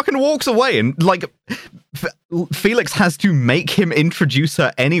then he just fucking walks away. And like Felix has to make him introduce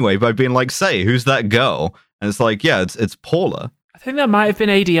her anyway by being like, say, who's that girl? And it's like, yeah, it's Paula. I think that might have been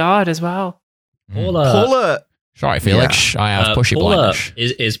ADR'd as well. Paula. Sorry, Felix. I have pushy Paula blindness.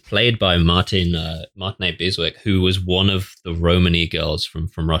 is played by Martin A. Biswick, who was one of the Romany girls from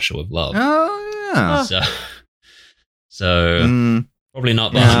Russia with Love. Oh yeah. So probably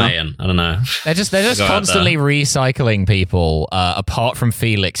not Bahamian. I don't know. They're just constantly recycling people, apart from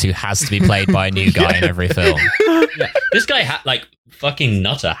Felix, who has to be played by a new guy in every film. Yeah. This guy had fucking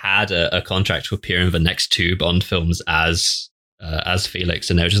Nutter had a contract to appear in the next 2 Bond films as Felix,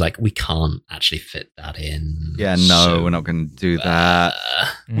 and they were just like, we can't actually fit that in. Yeah, no, we're not going to do that.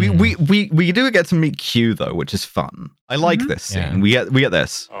 We do get to meet Q though, which is fun. I like this scene. We get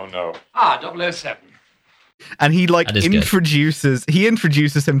this. Oh no. 007. And he like That is good. introduces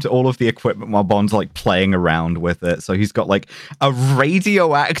him to all of the equipment while Bond's like playing around with it. So he's got like a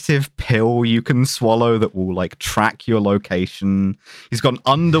radioactive pill you can swallow that will like track your location. He's got an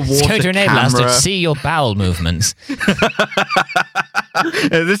underwater It's going to enable us camera. to see your bowel movements.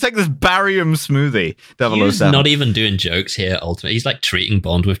 Let's take this barium smoothie. He's 007. not even doing jokes here, ultimately. He's like treating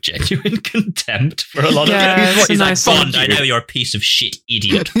Bond with genuine contempt for a lot Yeah, of it. it's He's a like, nice Bond, I attitude. know you're a piece of shit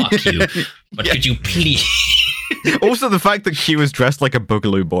idiot, fuck you. But could you please... Also, the fact that Q is dressed like a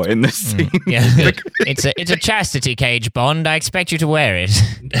boogaloo boy in this scene. Yeah, it's a chastity cage, Bond. I expect you to wear it.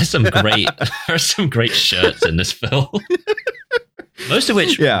 There's some great shirts in this film. Most of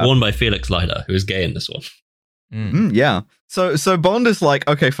which Yeah. worn by Felix Leiter, who is gay in this one. Yeah. So Bond is like,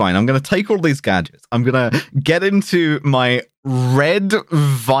 okay, fine. I'm going to take all these gadgets. I'm going to get into my red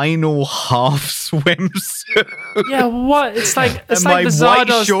vinyl half swimsuit. Yeah, what? It's like And the my white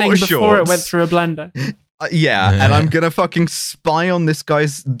Zardoz short thing before it shorts. went through a blender. And I'm going to fucking spy on this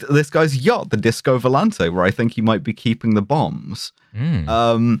guy's yacht, the Disco Volante, where I think he might be keeping the bombs.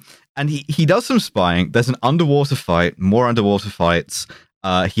 And he does some spying. There's an underwater fight, more underwater fights.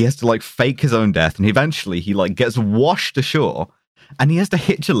 He has to like fake his own death, and eventually he like gets washed ashore, and he has to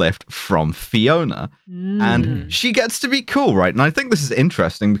hitch a lift from Fiona, and she gets to be cool, right? And I think this is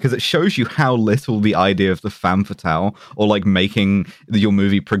interesting because it shows you how little the idea of the femme fatale or like making your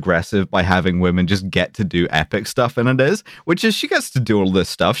movie progressive by having women just get to do epic stuff in it is, which is she gets to do all this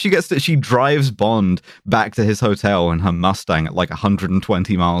stuff. She drives Bond back to his hotel in her Mustang at like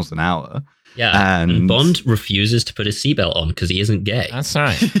 120 miles an hour. Yeah, and And- Bond refuses to put his seatbelt on because he isn't gay. That's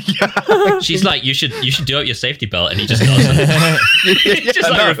right. She's like, you should do up your safety belt, and he just doesn't. He just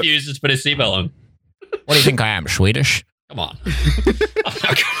like refuses to put his seatbelt on. What do you think I am, Swedish? Come on.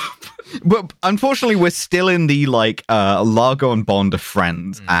 But unfortunately, we're still in the like Largo and Bond are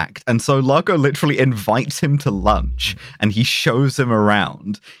friends act, and so Largo literally invites him to lunch, and he shows him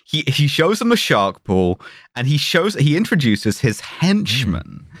around. He shows him the shark pool, and he introduces his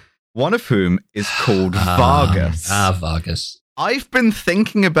henchmen, one of whom is called Vargas. Vargas. I've been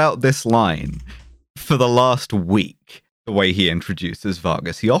thinking about this line for the last week. The way he introduces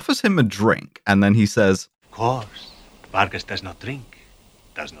Vargas, he offers him a drink, and then he says, Of course, Vargas does not drink,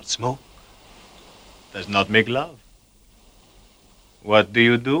 does not smoke, does not make love. What do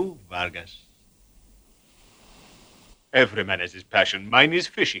you do, Vargas? Every man has his passion. Mine is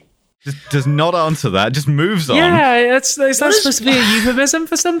fishing. just does not answer that, just moves on. Yeah, is that supposed to be a euphemism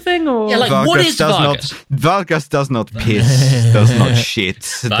for something? Or Yeah, like, what is Vargas? Vargas does not piss, does not shit,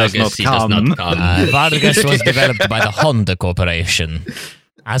 does Vargas, not he does come. not come. Vargas was developed by the Honda Corporation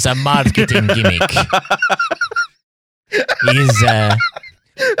as a marketing gimmick.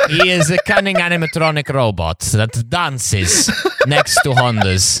 He is a cunning animatronic robot that dances next to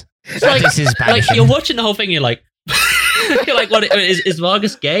Hondas. That is his passion. Like, you're watching the whole thing, you're like, what is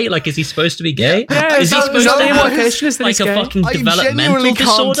Vargas gay? Like, is he supposed to be gay? Yeah, is he it's supposed not to the have implication is that like he's a gay. fucking I developmental genuinely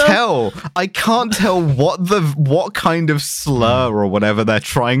can't disorder? tell. I can't tell what kind of slur or whatever they're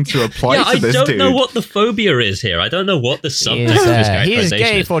trying to apply Yeah, to I this don't dude. know what the phobia is here. I don't know what the he subject of this is characterization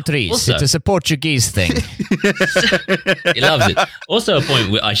gay is. for trees. Also- It is a Portuguese thing. He loves it. Also, a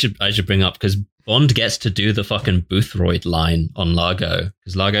point I should bring up, because Bond gets to do the fucking Boothroyd line on Largo,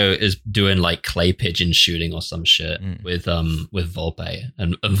 because Largo is doing like clay pigeon shooting or some shit with Volpe,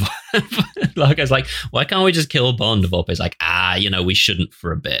 and Largo's like, why can't we just kill Bond? And Volpe's like, we shouldn't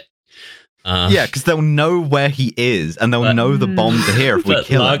for a bit. Yeah, because they'll know where he is, and they'll know the bombs are here if we But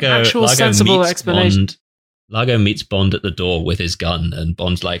kill him. Actual sensible meets explanation. Bond. Largo meets Bond at the door with his gun, and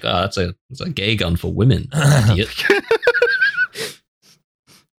Bond's like, that's a gay gun for women, idiot.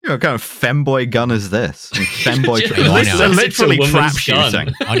 What kind of femboy gun is this? Femboy Just- trap. it's They're a literally woman's trap gun.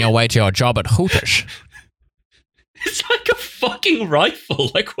 shooting. On your way to your job at Hooters. It's like a fucking rifle.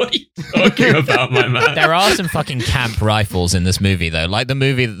 Like, what are you talking about, my man? There are some fucking camp rifles in this movie, though. Like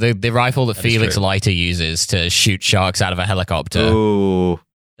the rifle that is Felix true. Leiter uses to shoot sharks out of a helicopter. Ooh.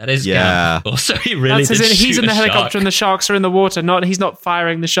 That is Yeah. camp. Also, he really That's as did in he's shoot in the a helicopter shark, and the sharks are in the water. He's not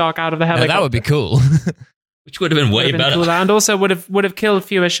firing the shark out of the No, helicopter. that would be cool. which would have been way Would have been better. cooler, and also would have killed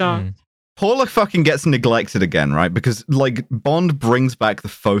fewer sharks. Paula fucking gets neglected again, right? Because like Bond brings back the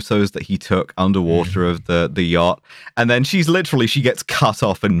photos that he took underwater of the yacht, and then she gets cut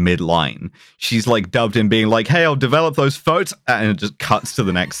off in mid-line. She's like dubbed in being like, "Hey, I'll develop those photos," and it just cuts to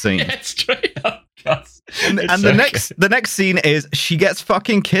the next scene. Yeah, straight up. Gus. And It's the so next scene is she gets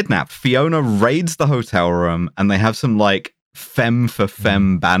fucking kidnapped. Fiona raids the hotel room, and they have some like femme for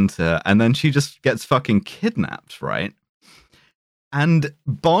femme banter, and then she just gets fucking kidnapped, right? And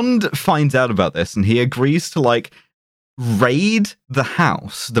Bond finds out about this, and he agrees to like raid the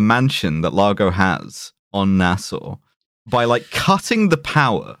house, the mansion that Largo has, on Nassau by like cutting the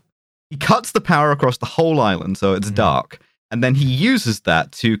power. He cuts the power across the whole island so it's dark. And then he uses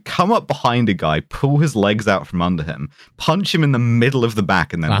that to come up behind a guy, pull his legs out from under him, punch him in the middle of the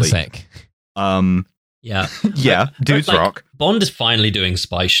back, and then Classic. leave. Yeah. Yeah, dudes rock. Bond is finally doing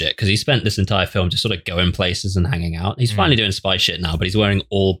spy shit because he spent this entire film just sort of going places and hanging out. He's finally doing spy shit now, but he's wearing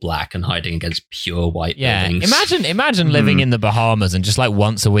all black and hiding against pure white buildings. Imagine living in the Bahamas and just like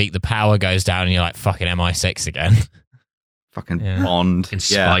once a week the power goes down and you're like fucking MI6 again. Fucking Bond. Fucking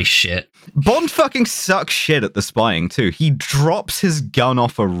spy shit. Bond fucking sucks shit at the spying too. He drops his gun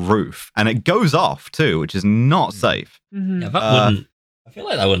off a roof and it goes off too, which is not safe. Yeah, that wouldn't. I feel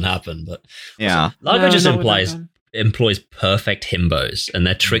like that wouldn't happen, but yeah. Largo just employs perfect himbos, and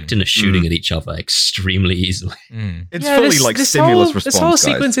they're tricked into shooting at each other extremely easily. It's fully like stimulus response. This whole guys.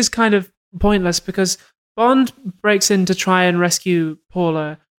 sequence is kind of pointless because Bond breaks in to try and rescue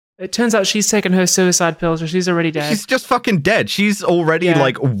Paula. It turns out she's taken her suicide pills, or she's already dead. She's just fucking dead. She's already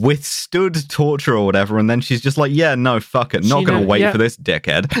like withstood torture or whatever, and then she's just like, yeah, no, fuck it. Not going to wait for this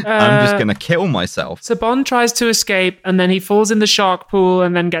dickhead. I'm just going to kill myself. So Bond tries to escape, and then he falls in the shark pool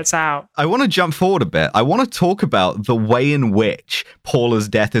and then gets out. I want to jump forward a bit. I want to talk about the way in which Paula's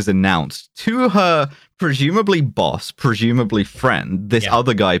death is announced to her presumably boss, presumably friend, this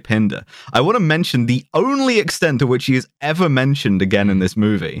other guy, Pinder. I want to mention the only extent to which he is ever mentioned again in this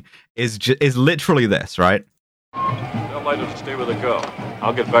movie is literally this, right? Tell Leiter to stay with the girl.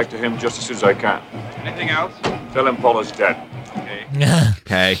 I'll get back to him just as soon as I can. Anything else? Tell him Paula's dead.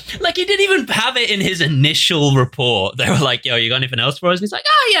 Okay. Like, he didn't even have it in his initial report. They were like, yo, you got anything else for us? And he's like,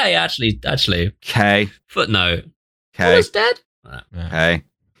 oh, yeah, actually. Okay. Footnote. Okay. Paula's dead? Okay.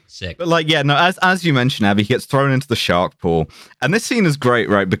 Sick. But like, yeah, no, as you mentioned, Abby, he gets thrown into the shark pool. And this scene is great,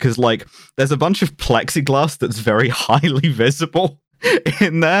 right? Because like, there's a bunch of plexiglass that's very highly visible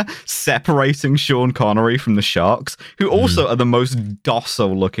in there, separating Sean Connery from the sharks, who also are the most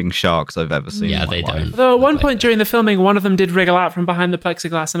docile looking sharks I've ever seen. Yeah, in my they life. don't. Though at one point during the filming, one of them did wriggle out from behind the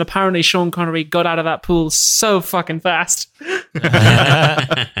plexiglass, and apparently Sean Connery got out of that pool so fucking fast.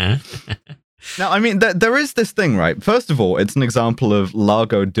 Now, I mean, there is this thing, right? First of all, it's an example of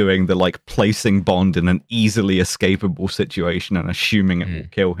Largo doing the, like, placing Bond in an easily escapable situation and assuming it will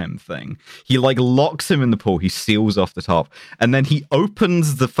kill him thing. He, like, locks him in the pool, he seals off the top, and then he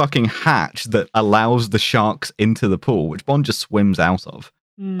opens the fucking hatch that allows the sharks into the pool, which Bond just swims out of.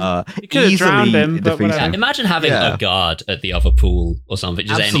 You could have drowned him, but defeats whatever. him. Imagine having a guard at the other pool or something.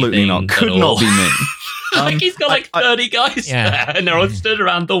 Just Absolutely anything not. Could not be me. Like, he's got like 30 guys there, and they're all stood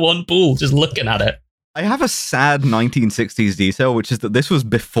around the one pool just looking at it. I have a sad 1960s detail, which is that this was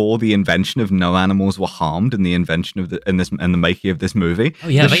before the invention of no animals were harmed in the invention of the making of this movie. Oh,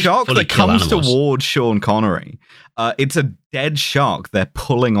 yeah, the they shark fully that kill comes animals. towards Sean Connery, it's a dead shark they're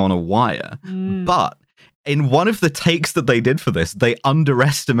pulling on a wire. But in one of the takes that they did for this, they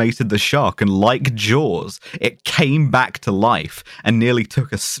underestimated the shark, and like Jaws, it came back to life and nearly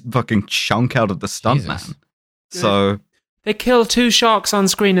took a fucking chunk out of the stuntman. So They kill two sharks on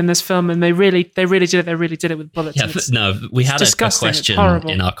screen in this film, and they really did it. They really did it with bullets. Yeah, It's- no, we had a disgusting. It's question horrible.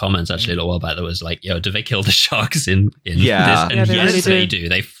 in our comments actually a little while back that was like, yo, do they kill the sharks in Yeah. this? Yeah, And they yes, really they do. do.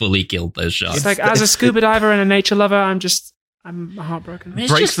 They fully killed those sharks. It's like, as a scuba diver and a nature lover, I'm heartbroken.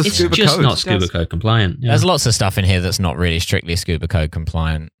 It's breaks just, the scuba it's just code. not scuba code compliant. Yeah. There's lots of stuff in here that's not really strictly scuba code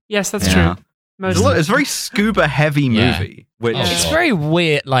compliant. Yes, that's Yeah. true. Most it's a very scuba heavy movie, which Oh, It's God. very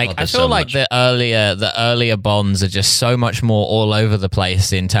weird. Like God, I there's feel so like much. the earlier Bonds are just so much more all over the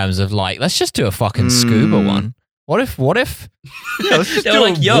place in terms of like, let's just do a fucking scuba one. What if? yeah, let's just They do were a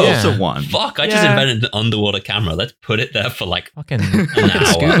like, yo, water one. fuck, I just Yeah. invented an underwater camera. Let's put it there for like Fucking an hour.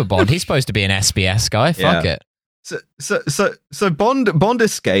 scuba Bond. He's supposed to be an SBS guy. Fuck Yeah. it. So Bond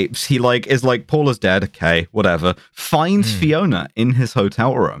escapes. He is like, Paula's dead. Okay, whatever. Finds Fiona in his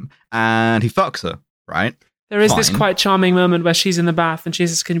hotel room and he fucks her. Right. There is this Fine. quite charming moment where she's in the bath and she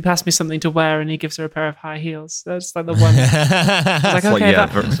says, "Can you pass me something to wear?" And he gives her a pair of high heels. That's like the one. Like, like, okay, yeah, that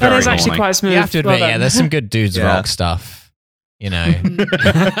very is actually horny. quite smooth. You have to admit, Well yeah, done. there's some good dudes Yeah. rock stuff. You know.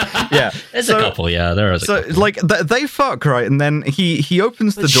 Yeah. There's a couple, yeah. There is a So couple. like they fuck, right, and then he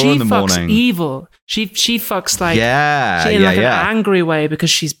opens the But door she in the fucks morning. evil. She fucks like in yeah, an yeah. angry way because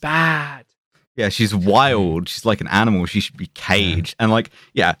she's bad. Yeah, she's wild. She's like an animal. She should be caged. And like,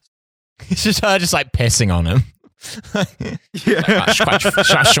 yeah, It's just her just like pissing on him.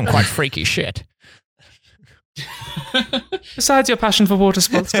 That's some quite freaky shit. Besides your passion for water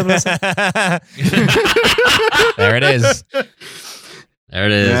sports, 007. There it is. There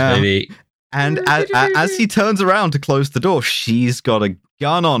it is, Yeah. baby. And as he turns around to close the door, she's got a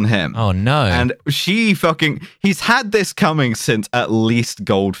gun on him. Oh, no. And he's had this coming since at least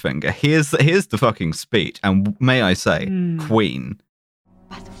Goldfinger. Here's the fucking speech. And may I say, Queen.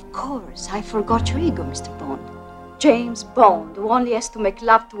 But of course, I forgot your ego, Mr. Bond. James Bond, who only has to make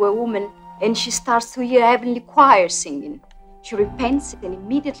love to a woman and she starts to hear heavenly choir singing. She repents and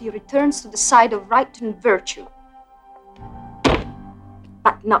immediately returns to the side of right and virtue.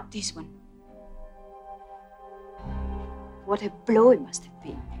 But not this one. What a blow it must have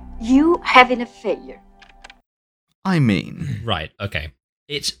been. You having a failure. I mean... Right, okay.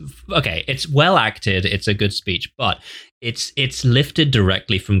 It's well acted, it's a good speech, but it's lifted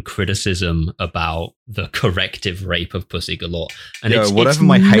directly from criticism about the corrective rape of Pussy Galore. And whatever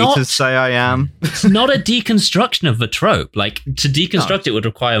my haters say I am. It's not a deconstruction of the trope. Like, to deconstruct it would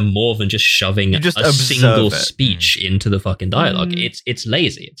require more than just shoving a single speech into the fucking dialogue. It's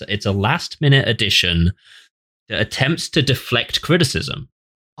lazy. It's a last-minute addition that attempts to deflect criticism.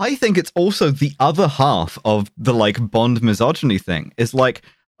 I think it's also the other half of the, Bond misogyny thing. Is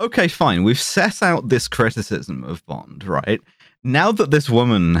okay, fine, we've set out this criticism of Bond, right? Now that this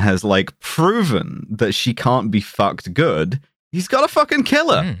woman has, proven that she can't be fucked good, he's got to fucking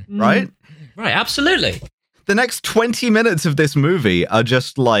kill her, right? Right, absolutely. The next 20 minutes of this movie are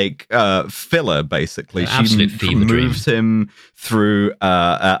just filler, basically. She moves him through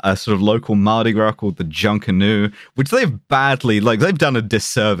a sort of local Mardi Gras called the Junkanoo, which they've they've done a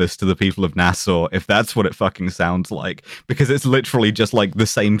disservice to the people of Nassau, if that's what it fucking sounds like, because it's literally just the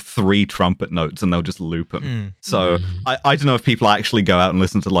same 3 trumpet notes and they'll just loop them. So I don't know if people actually go out and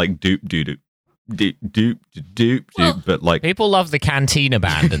listen to doop doo doo. But people love the Cantina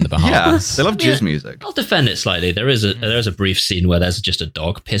band in the Bahamas. Yeah, they love jazz music. I'll defend it slightly. There is a brief scene where there's just a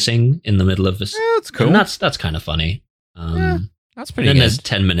dog pissing in the middle of this. Yeah, that's cool. And that's kind of funny. That's pretty. And then good. there's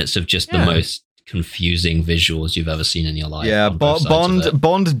 10 minutes of just the most confusing visuals you've ever seen in your life. Yeah,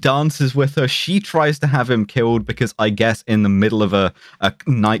 Bond dances with her. She tries to have him killed because I guess in the middle of a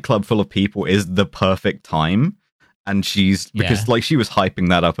nightclub full of people is the perfect time. And she was hyping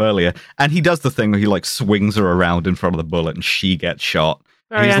that up earlier, and he does the thing where he swings her around in front of the bullet, and she gets shot.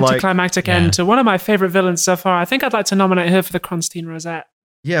 Very anticlimactic end to one of my favorite villains so far. I think I'd like to nominate her for the Kronstein Rosette.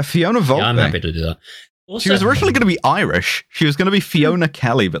 Yeah, Fiona Volpe. Yeah, I'm happy to do that. Also, she was originally going to be Irish. She was going to be Fiona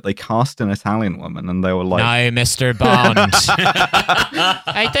Kelly, but they cast an Italian woman, and they were like, "No, Mr. Bond.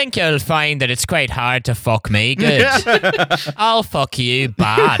 I think you'll find that it's quite hard to fuck me good. I'll fuck you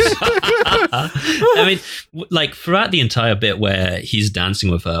bad." I mean, throughout the entire bit where he's dancing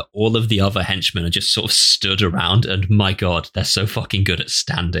with her, all of the other henchmen are just sort of stood around, and my God, they're so fucking good at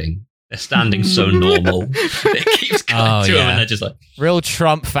standing. They're standing so normal. It keeps coming to them, and they're just real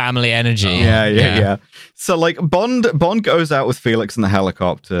Trump family energy. Yeah. So Bond goes out with Felix in the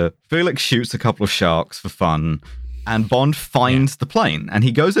helicopter. Felix shoots a couple of sharks for fun, and Bond finds the plane. And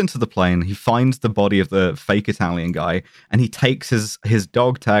he goes into the plane. He finds the body of the fake Italian guy, and he takes his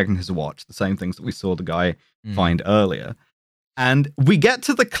dog tag and his watch, the same things that we saw the guy find earlier. And we get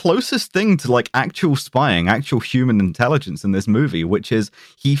to the closest thing to actual spying, actual human intelligence in this movie, which is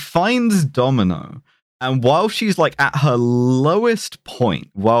he finds Domino. And while she's at her lowest point,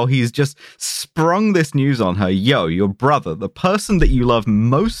 while he's just sprung this news on her, your brother, the person that you love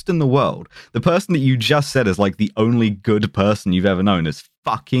most in the world, the person that you just said is the only good person you've ever known is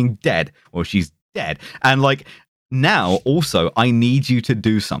fucking dead, or she's dead. And now, also, I need you to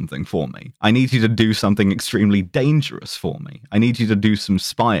do something for me. I need you to do something extremely dangerous for me. I need you to do some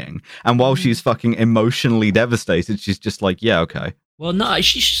spying. And while she's fucking emotionally devastated, she's just yeah, okay. Well, no,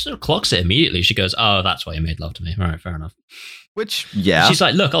 she sort of clocks it immediately. She goes, "Oh, that's why you made love to me. All right, fair enough." Which, yeah. She's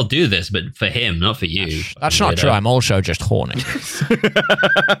like, "Look, I'll do this, but for him, not for you." That's not true. I'm also just horny.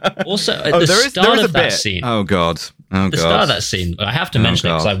 Also, at the start of that scene. Oh, God. The start of that scene, I have to mention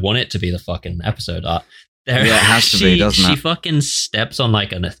it because I want it to be the fucking episode art. It has to be, doesn't it? She fucking steps on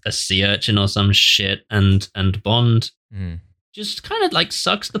a sea urchin or some shit, and Bond just kind of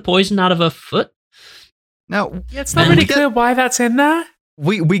sucks the poison out of her foot. Now, it's not really clear why that's in there.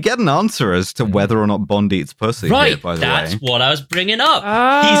 We get an answer as to whether or not Bond eats pussy. Right, here, by the that's way. what I was bringing up.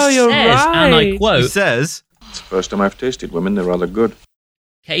 Oh, he you're says, right. and I quote, he says, "It's the first time I've tasted women. They're rather good."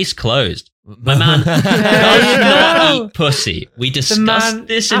 Case closed. My man does not eat pussy. We discussed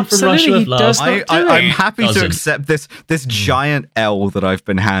this in From Russia with Love. I'm happy to accept this giant L that I've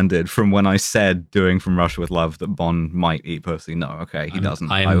been handed from when I said doing From Russia with Love that Bond might eat pussy. No, okay, he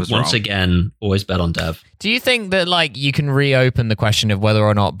doesn't. I was once wrong. again always bet on Dev. Do you think that you can reopen the question of whether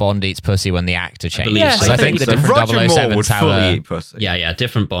or not Bond eats pussy when the actor changes? Yes, I think the so. different Roger Moore 007s would have fully eat pussy. Yeah,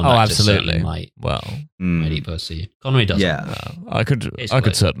 different Bond actors absolutely might well might eat pussy. Connery doesn't. Yeah, I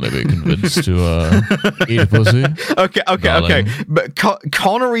could certainly be convinced. wants to eat a pussy. Okay. Darling. But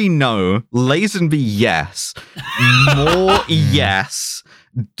Connery, no. Lazenby, yes. Moore, yes.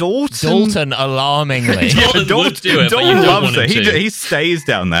 Dalton, alarmingly. Dalton would do it, but you Dalton don't loves want it. him to. He stays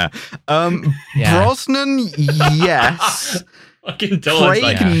down there. Yeah. Brosnan, yes. Fucking Dalton's Craig,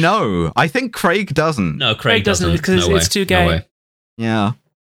 like, no. I think Craig doesn't. no, Craig doesn't because No it's way. too No gay. way. Yeah.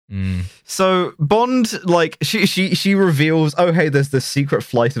 Mm. So Bond, like, she reveals, oh hey, there's this secret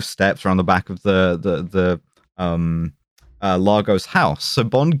flight of steps around the back of the Largo's house. So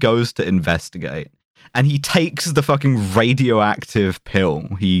Bond goes to investigate, and he takes the fucking radioactive pill.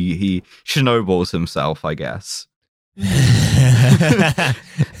 He Chernobyls himself, I guess.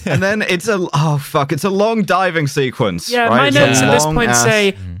 And then it's a long diving sequence. Yeah, right? my It's a notes at this long point ass-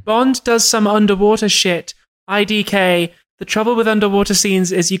 say Bond does some underwater shit. IDK. The trouble with underwater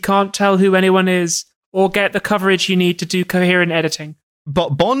scenes is you can't tell who anyone is or get the coverage you need to do coherent editing. But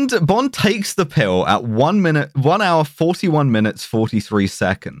Bond takes the pill at 1 hour 41 minutes 43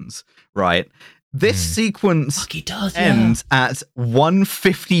 seconds. Right. This sequence Fuck, he does, ends at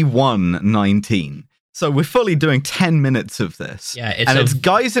 1:51:19. So we're fully doing 10 minutes of this. Yeah, it's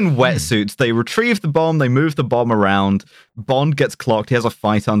guys in wetsuits. They retrieve the bomb. They move the bomb around. Bond gets clocked. He has a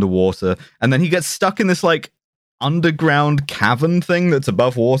fight underwater. And then he gets stuck in this, like, underground cavern thing that's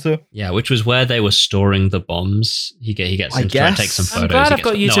above water. Yeah, which was where they were storing the bombs. He gets I in to try and take guess. some photos. I'm glad He I've gets-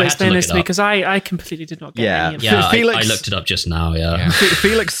 got you No, to I had explain look this it to me up. because I completely did not get Yeah. any of Yeah, it. Felix- I looked it up just now, yeah.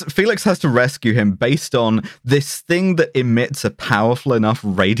 Felix has to rescue him based on this thing that emits a powerful enough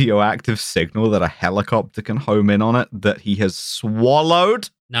radioactive signal that a helicopter can home in on it that he has swallowed.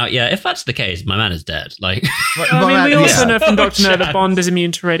 Now, yeah, if that's the case, my man is dead. Like, I mean, we also Yeah. know from Dr. No that Chance. Bond is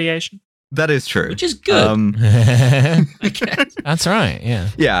immune to radiation. That is true. which is good. That's right. Yeah.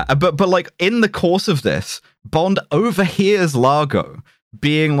 Yeah, but like in the course of this, Bond overhears Largo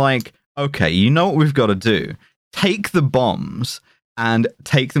being like, "Okay, you know what we've got to do? Take the bombs and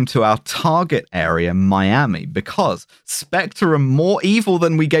take them to our target area, Miami, because Spectre are more evil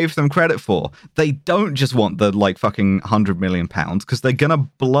than we gave them credit for. They don't just want the like fucking £100 million because they're gonna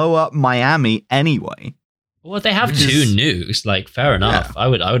blow up Miami anyway." Well, they have Which two is- nukes. Like, fair enough. Yeah. I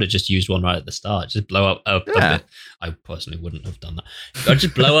would have just used one right at the start. Just blow up a Yeah. bit. I personally wouldn't have done that. I'd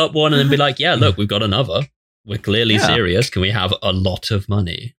just blow up one and then be like, yeah, look, we've got another. We're clearly Yeah. serious. Can we have a lot of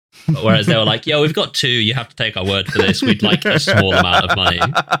money? But whereas they were like, yeah, we've got two. You have to take our word for this. We'd like a small amount of money.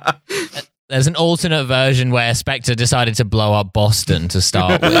 There's an alternate version where Spectre decided to blow up Boston to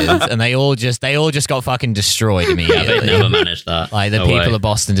start with, and they all just got fucking destroyed Yeah, immediately. they'd never managed that. Like the No people way. of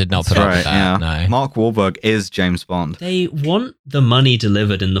Boston did not put That's up right, with yeah. that. No. Mark Wahlberg is James Bond. They want the money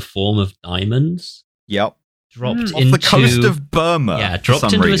delivered in the form of diamonds Yep. dropped Off into the coast of Burma. yeah, for dropped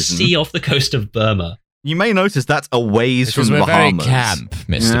some into reason. a sea off the coast of Burma. You may notice that's a ways Because from we're very Bahamas. camp,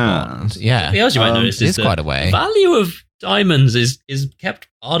 Mr. Bond. Yeah. Something else you might notice it's is quite the a way. value of diamonds is kept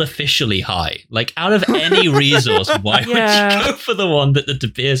artificially high. Like, out of any resource, why would Yeah. you go for the one that the De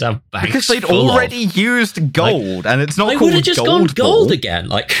Beers have banks Because they'd full already of? used gold, and it's not I called would have just gone gold. gold Ball. again.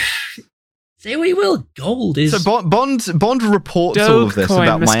 Like, say what you will, gold is... So Bond reports all of this Dogecoin,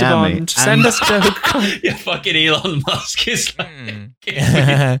 about Mr. Miami. Bond. Send us Dogecoin. yeah, fucking Elon Musk is like...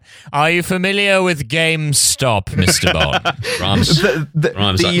 Are you familiar with GameStop, Mr. Bond? Rhymes. The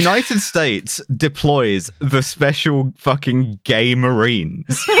Rhymes up. United States deploys the special fucking gay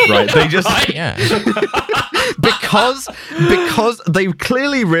Marines, right? They just Yeah. because they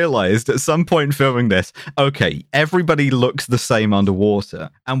clearly realized at some point filming this, okay, everybody looks the same underwater,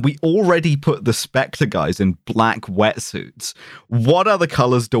 and we already put the Spectre guys in black wetsuits. What other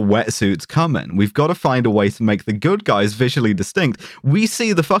colors do wetsuits come in? We've got to find a way to make the good guys visually distinct. We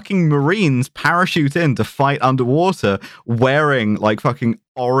see the fucking Marines parachute in to fight underwater wearing like fucking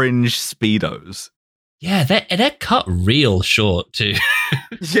orange Speedos. Yeah, they're cut real short, too.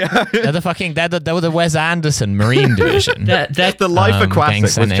 Yeah. They're the Wes Anderson Marine Division. they're The Life Gang Aquatic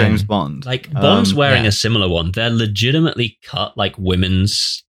with sent in. James Bond. Like, Bond's wearing yeah. a similar one. They're legitimately cut like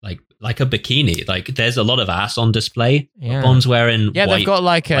women's, like a bikini. Like, there's a lot of ass on display. Yeah. Bond's wearing Yeah, white, they've got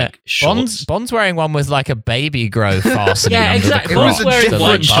like a shorts. Bond's wearing one with like a baby growth fastening. Yeah, under exactly. The Bond's crotch wearing that, white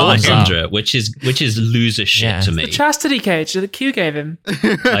like, shorts bars up. under it, which is loser shit Yeah. to me. The chastity cage that Q gave him.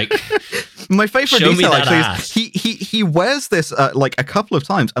 Like, My favorite Show me detail that actually ass. is he wears this like a couple of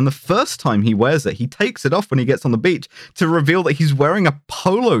times, and the first time he wears it, he takes it off when he gets on the beach to reveal that he's wearing a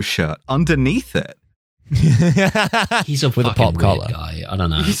polo shirt underneath it. He's a with a fucking pop weird collar. guy. I don't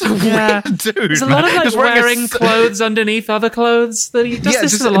know. He's a weird dude. There's a lot of like Just wearing clothes underneath other clothes that he does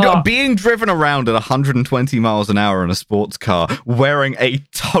this just a lot. being driven around at 120 miles an hour in a sports car, wearing a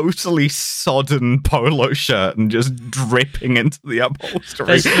totally sodden polo shirt and just dripping into the upholstery.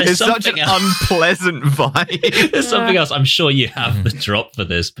 There's It's such an something else. unpleasant vibe. There's something else. I'm sure you have the drop for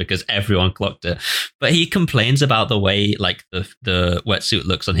this because everyone clocked it. But he complains about the way like the wetsuit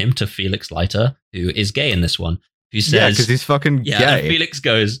looks on him to Felix Leiter, who is gay in this one. Who says, Yeah, because he's fucking yeah, gay. and Felix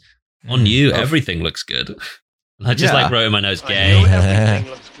goes, on you, everything looks good. And I just Yeah. like wrote in my notes, On gay, you, everything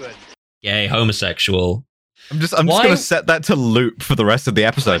looks good. gay, homosexual. I'm just Why- going to set that to loop for the rest of the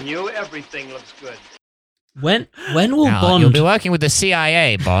episode. On you, everything looks good. When will Now, Bond you'll be working with the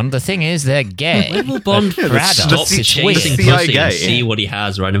CIA, Bond. The thing is, they're gay. when will Bond Yeah, Brad, stop it's chasing weird. pussy and CIA. see what he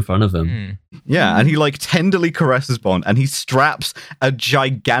has right in front of him? Yeah, and he like tenderly caresses Bond, and he straps a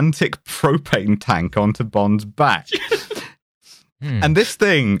gigantic propane tank onto Bond's back. And this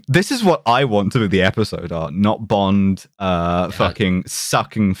is what I want to be the episode art, not Bond fucking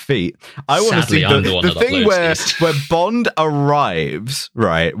sucking feet. I want to Sadly, see I'm the one the that thing uploads where these. Bond arrives,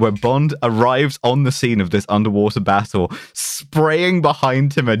 right? Where Bond arrives on the scene of this underwater battle, spraying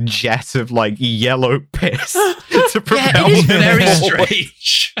behind him a jet of like yellow piss to propel It is him very forward.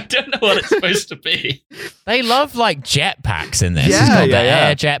 strange. I don't know what it's supposed to be. They love like jetpacks in this. Yeah, He's got yeah, the yeah.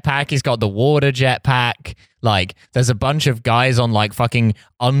 air jetpack. He's got the water jetpack. Like, there's a bunch of guys on like fucking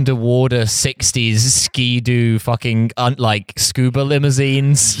underwater 60s ski-doo fucking like scuba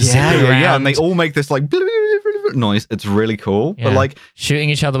limousines. Yeah, zipping yeah, around, and they all make this like noise. It's really cool, yeah, but like shooting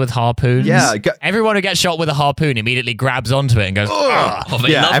each other with harpoons. Yeah, everyone who gets shot with a harpoon immediately grabs onto it and goes, "Ugh." Oh,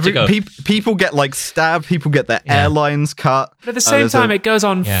 they love to go. People get like stabbed, people get their airlines cut. But at the same there's time, a- it goes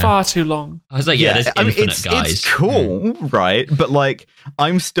on Yeah. far too long. I was like, yeah, there's infinite guys. It's cool, right? But like,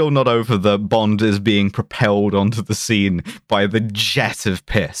 I'm still not over the Bond is being propelled onto the scene by the jet of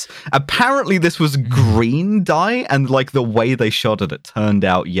piss. Apparently, this was green dye, and like the way they shot it turned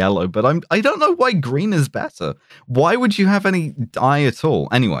out yellow. But I don't know why green is better. Why would you have any dye at all?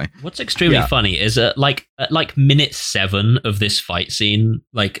 Anyway, What's extremely funny is at minute 7 of this fight scene,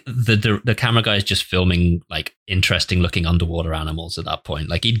 like the camera guy is just filming like interesting looking underwater animals at that point.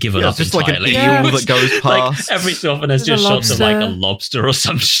 Like he'd given up it's just like an entirely. eel that goes Like past. every so often there's There's just a shots of like a lobster. lobster or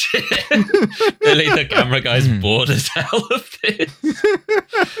some shit. Really, the camera guy's bored as hell of this.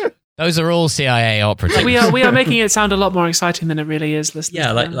 Those are all CIA operatives. We are making it sound a lot more exciting than it really is. Listening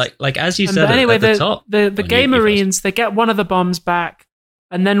Yeah, to this. like as you And said but anyway, at the top. the when gay you Marines, they get one of the bombs back,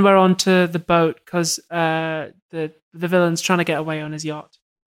 and then we're on to the boat because the villain's trying to get away on his yacht.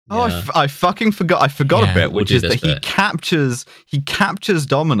 Oh, Yeah. I fucking forgot. I forgot Yeah, a bit, we'll which do is this that he bit. captures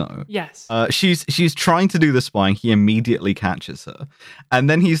Domino. Yes. She's trying to do the spying. He immediately catches her, and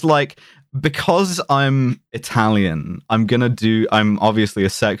then he's like, "Because I'm Italian, I'm obviously a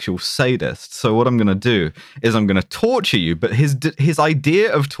sexual sadist. So what I'm gonna do is I'm gonna torture you." But his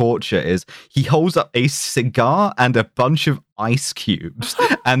idea of torture is he holds up a cigar and a bunch of ice cubes,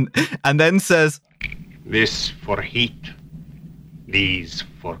 and then says, This for heat, these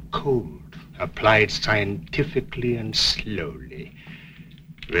for cold, applied scientifically and slowly.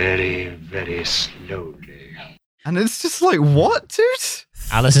 Very, very slowly. and it's just like, what, dude?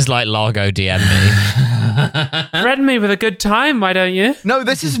 Alice is like, Largo DM me. Threaten me with a good time, why don't you? No,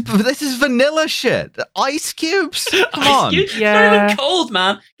 this is vanilla shit. Ice cubes. Come on, It's not Yeah. even cold,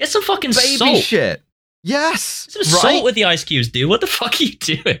 man. Get some fucking baby salt. shit. Yes, Some salt with the ice cubes, dude. What the fuck are you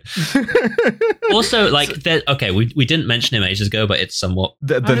doing? Also, like, we didn't mention him ages ago, but it's somewhat.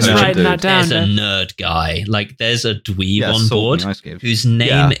 the I'm just nerd writing dude. that down. There's a then. nerd guy. Like, there's a dweeb Yeah, on salt board and ice cubes. whose name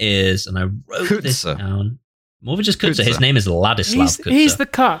Yeah. is, and I wrote this Kutzer. down. More than just Kutzer. His Kutzer. name is Ladislav Kutzer. He's the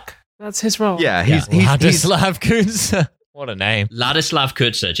cuck. That's his role. Yeah, he's Ladislav Kutzer. What a name. Ladislav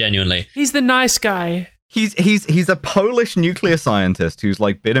Kutzer, genuinely. He's the nice guy. he's a Polish nuclear scientist who's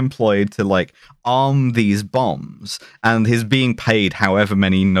like been employed to like arm these bombs, and he's being paid however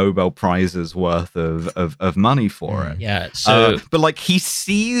many Nobel Prizes worth of money for it. Yeah, so. But like he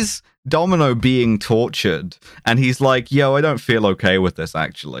sees Domino being tortured, and he's like, "Yo, I don't feel okay with this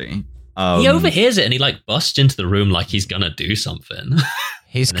actually." He overhears it and he like busts into the room like he's gonna do something.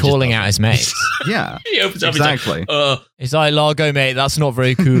 He's And then just calling doesn't. out his mates. Yeah, He opens up. exactly. He's like, He's like, Largo, mate, that's not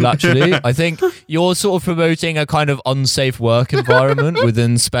very cool, actually. I think you're sort of promoting a kind of unsafe work environment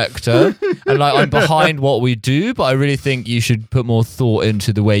within Spectre. And, like, I'm behind what we do, but I really think you should put more thought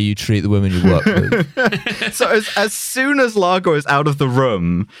into the way you treat the women you work with. So as soon as Largo is out of the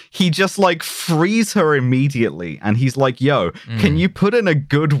room, he just like frees her immediately, and he's like, "Yo, can you put in a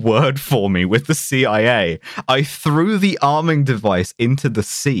good word for me with the CIA? I threw the arming device into the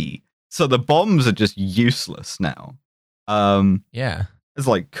sea. So the bombs are just useless now. Yeah. It's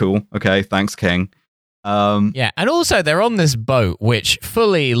like, cool. Okay, thanks, King. Yeah, and also they're on this boat, which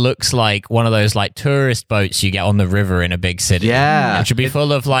fully looks like one of those like tourist boats you get on the river in a big city. Yeah. It should be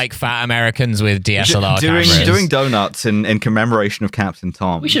full of like fat Americans with DSLR cameras. Doing donuts in commemoration of Captain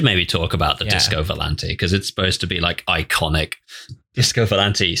Tom. We should maybe talk about the Disco Volante, because it's supposed to be like iconic. Disco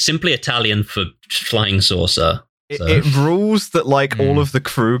Volante, simply Italian for flying saucer. So. It rules that like all of the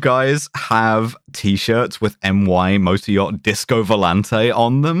crew guys have t-shirts with MY Motor Yacht Disco Volante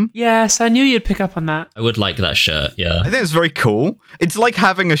on them. Yes, I knew you'd pick up on that. I would like that shirt, yeah. I think it's very cool. It's like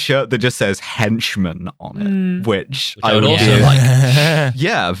having a shirt that just says henchman on it, which I would also like.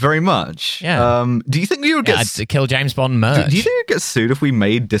 Yeah, very much. Yeah. Do you think we would get to kill James Bond merch? Do you think we'd get sued if we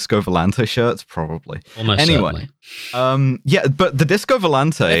made Disco Volante shirts? Probably. Almost anyway. Yeah, but the Disco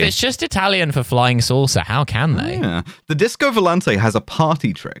Volante... If it's just Italian for flying saucer, how can they? Yeah. The Disco Volante has a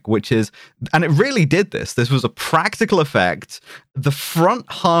party trick, which is... And it really did this. This was a practical effect. The front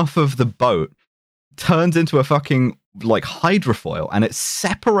half of the boat turns into a fucking, like, hydrofoil, and it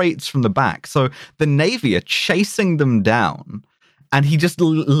separates from the back. So the Navy are chasing them down... And he just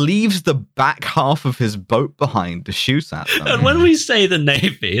leaves the back half of his boat behind to shoot at them. And when we say the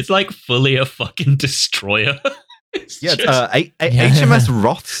Navy, it's like fully a fucking destroyer. HMS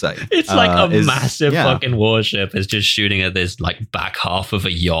Rothsay. It's like a massive fucking warship is just shooting at this like back half of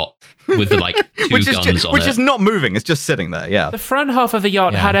a yacht with like two guns on it. Which is not moving. It's just sitting there, yeah. The front half of the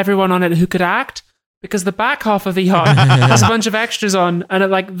yacht had everyone on it who could act, because the back half of the yacht has a bunch of extras on, and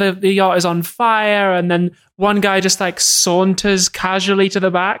the yacht is on fire, and then one guy just like saunters casually to the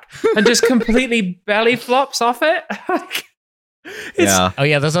back and just completely belly flops off it. Yeah. Oh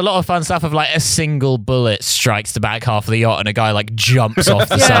yeah, there's a lot of fun stuff of like a single bullet strikes the back half of the yacht and a guy like jumps off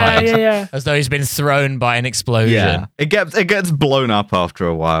the side. Yeah. As though he's been thrown by an explosion. Yeah. It gets blown up after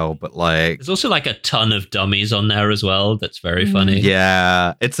a while, but like... There's also like a ton of dummies on there as well. That's very funny.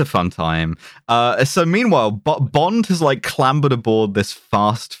 Yeah, it's a fun time. So meanwhile, Bond has like clambered aboard this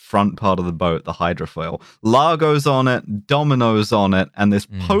fast front part of the boat, the hydrofoil. Largo's on it, Domino's on it, and this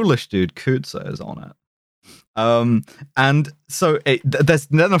Polish dude, Kutza, is on it. And so there's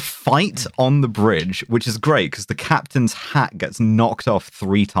then a fight on the bridge, which is great because the captain's hat gets knocked off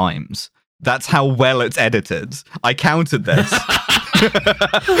 3 times. That's how well it's edited. I counted this.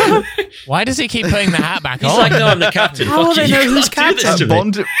 Why does he keep putting the hat back on? He's like, no, I'm the captain. How will they know who's captain?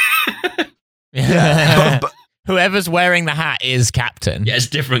 Bond. But whoever's wearing the hat is captain. Yes,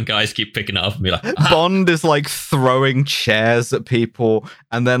 different guys keep picking it up and be like, Bond is like throwing chairs at people,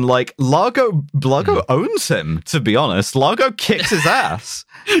 and then like Largo owns him, to be honest. Largo kicks his ass.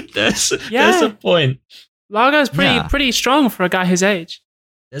 There's a point. Largo's pretty strong for a guy his age.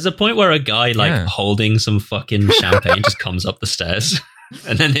 There's a point where a guy like holding some fucking champagne just comes up the stairs.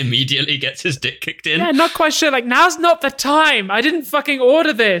 And then immediately gets his dick kicked in. Yeah, not quite sure. Like, now's not the time. I didn't fucking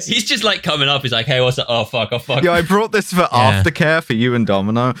order this. He's just like coming up. He's like, hey, what's up? Oh, fuck. Yeah, I brought this for aftercare for you and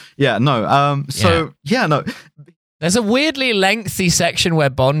Domino. Yeah, no. No. There's a weirdly lengthy section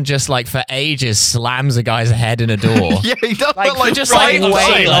where Bond just like for ages slams a guy's head in a door. Yeah, he does like just like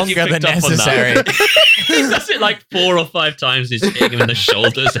way longer than necessary. He does it like 4 or 5 times. He's hitting him in the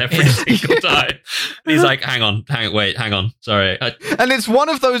shoulders every single time. And he's like, hang on, sorry. And it's one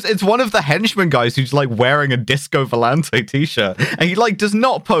of the henchman guys who's like wearing a Disco Volante t-shirt, and he like does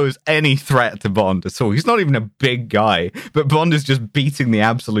not pose any threat to Bond at all. He's not even a big guy, but Bond is just beating the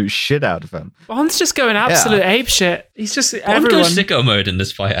absolute shit out of him. Bond's just going absolute ape shit. He's just Bond everyone. goes sicko mode in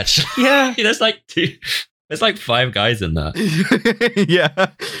this fight, actually. Yeah. There's like 5 guys in there.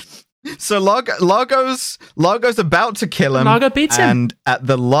 Yeah. So Largo's about to kill him. Largo beats him. And at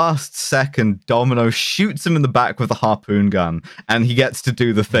the last second, Domino shoots him in the back with a harpoon gun. And he gets to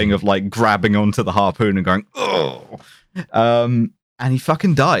do the thing of like grabbing onto the harpoon and going, oh. And he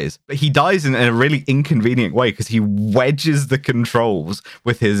fucking dies. But he dies in a really inconvenient way because he wedges the controls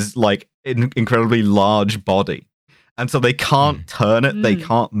with his like incredibly large body. And so they can't turn it, they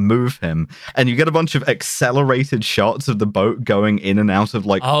can't move him. And you get a bunch of accelerated shots of the boat going in and out of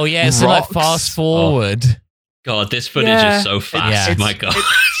like so like fast forward. Oh. God, this footage is so fast. Yeah. My God.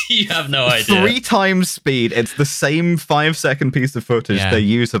 You have no idea. 3 times speed. It's the same 5-second piece of footage they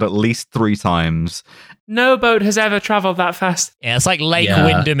use it at least 3 times. No boat has ever traveled that fast. Yeah, it's like Lake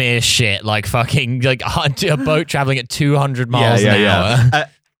Windermere shit, like fucking like a boat traveling at 200 miles an hour.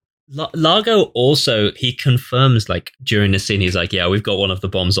 Largo also, he confirms like during the scene, he's like, yeah, we've got one of the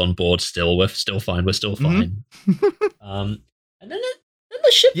bombs on board still. We're still fine. And then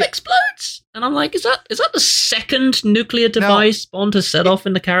the ship explodes. And I'm like, is that the second nuclear device Bond has set off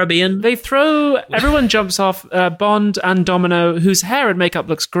in the Caribbean? Everyone jumps off, Bond and Domino, whose hair and makeup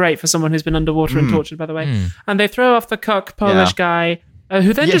looks great for someone who's been underwater and tortured, by the way. And they throw off the cock Polish guy,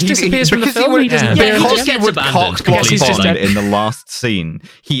 who then just disappears from the film. He doesn't appear he again. just gets abandoned. Because he's just dead. in the last scene,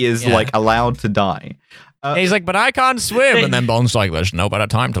 he is like allowed to die. He's like, but I can't swim. And then Bond's like, there's no better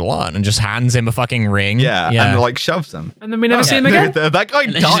time to learn. And just hands him a fucking ring. And like shoves him. And then we never see him again. That guy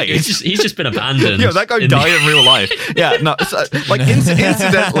died. He's just been abandoned. Yeah, that guy died in real life. Yeah, no, like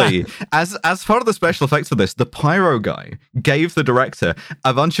incidentally, as part of the special effects for this, the pyro guy gave the director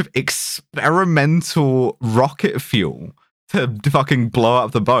a bunch of experimental rocket fuel to fucking blow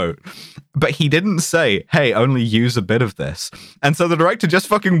up the boat. But he didn't say, hey, only use a bit of this. And so the director just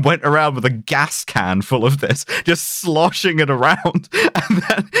fucking went around with a gas can full of this, just sloshing it around, and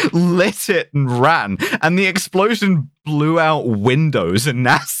then lit it and ran. And the explosion blew out windows in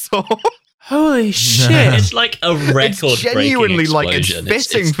Nassau. Holy shit. It's like a record-breaking It's genuinely explosion. like, it's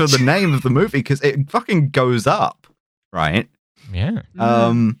fitting for the name of the movie, because it fucking goes up, right? Yeah.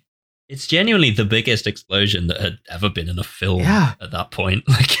 It's genuinely the biggest explosion that had ever been in a film at that point.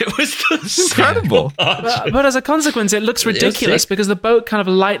 Like, it was incredible. But as a consequence, it looks ridiculous because the boat kind of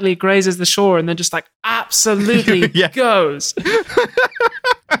lightly grazes the shore and then just like absolutely goes.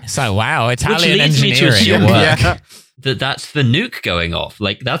 It's like, wow, Italian Which leads me to engineering assume at work. that's the nuke going off.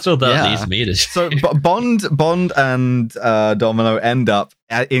 Like, that's all that leads me to. So Bond and Domino end up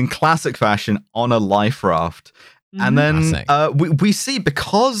in classic fashion on a life raft. And then we see,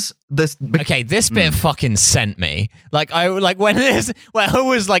 because this... Okay, this bit fucking sent me. When I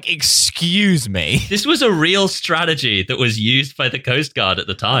was like, excuse me. This was a real strategy that was used by the Coast Guard at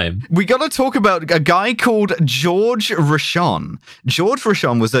the time. We got to talk about a guy called George Rochon. George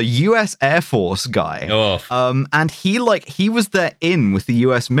Rochon was a U.S. Air Force guy. And he was there with the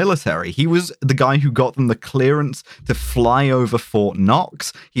U.S. military. He was the guy who got them the clearance to fly over Fort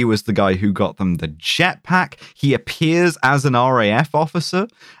Knox. He was the guy who got them the jetpack. He appears as an RAF officer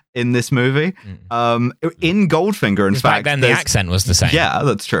in this movie. In Goldfinger, in fact. Back then, the accent was the same. Yeah,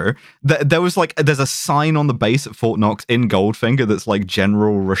 that's true. There's a sign on the base at Fort Knox in Goldfinger that's like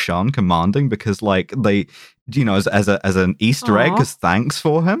General Rochon commanding, because like they, you know, as an Easter egg, as thanks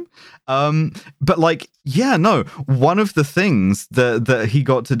for him. But like, yeah, no, one of the things that he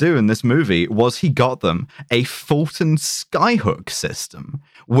got to do in this movie was he got them a Fulton Skyhook system,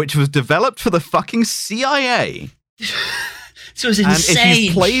 which was developed for the fucking CIA. So it's insane. And if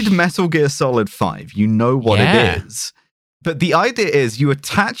you've played Metal Gear Solid 5, you know what it is. But the idea is you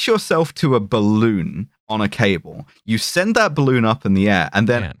attach yourself to a balloon on a cable. You send that balloon up in the air, and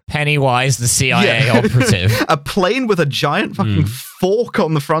then... Pennywise, the CIA operative. A plane with a giant fucking fork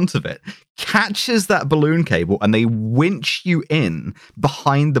on the front of it catches that balloon cable, and they winch you in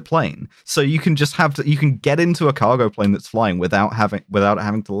behind the plane. So you can just you can get into a cargo plane that's flying without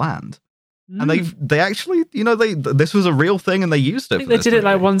having to land. And they actually, you know, this was a real thing, and they used it. I think they did it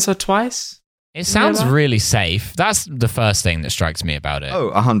like once or twice. It sounds really safe. That's the first thing that strikes me about it.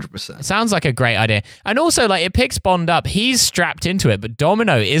 Oh, 100%. It sounds like a great idea. And also, like, it picks Bond up. He's strapped into it, but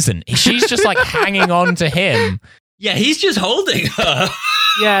Domino isn't. She's just, like, hanging on to him. Yeah, he's just holding her.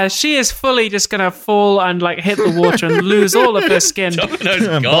 Yeah, she is fully just going to fall and, like, hit the water and lose all of her skin. Domino's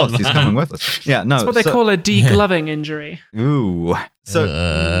gone, he's coming with us. Yeah, no. That's what they call a degloving injury. Ooh.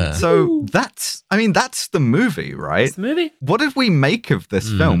 So that's the movie, right? That's the movie. What did we make of this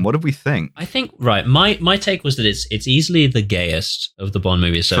film? What did we think? I think, my take was that it's easily the gayest of the Bond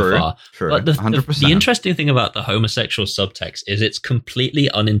movies so far. True, but 100%. The interesting thing about the homosexual subtext is it's completely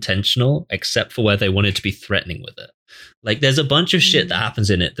unintentional, except for where they wanted to be threatening with it. Like, there's a bunch of shit that happens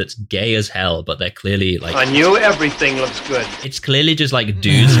in it that's gay as hell, but they're clearly like... I knew everything looks good. It's clearly just like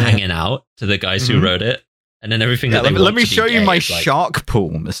dudes hanging out to the guys who wrote it. And then everything that they let me to be show you gay my is like, shark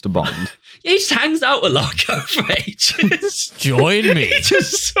pool, Mr. Bond. Yeah, he just hangs out with Largo for ages. Join me. He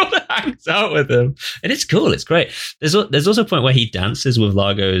just sort of hangs out with him. And it's cool. It's great. There's also a point where he dances with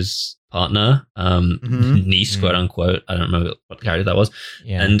Largo's partner, niece, quote unquote. I don't remember what the character that was.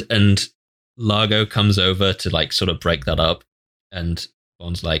 Yeah. And Largo comes over to like sort of break that up. And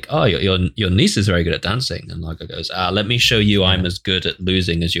Bond's like, oh, your niece is very good at dancing. And Largo goes, let me show you I'm as good at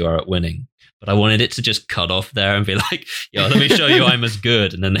losing as you are at winning. But I wanted it to just cut off there and be like, yo, let me show you I'm as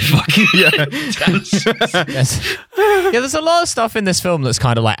good. And then they fucking dance. Yeah, there's a lot of stuff in this film that's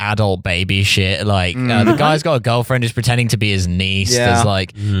kind of like adult baby shit. Like, the guy's got a girlfriend who's pretending to be his niece. Yeah. There's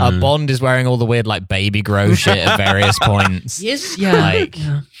like, Bond is wearing all the weird like baby grow shit at various points. Yes, yeah.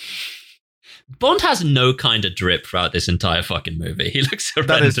 Bond has no kind of drip throughout this entire fucking movie. He looks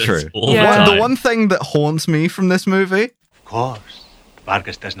horrendous. That is true. All the time. The one thing that haunts me from this movie... Of course.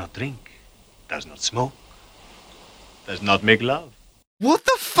 Vargas does not drink, does not smoke, does not make love. What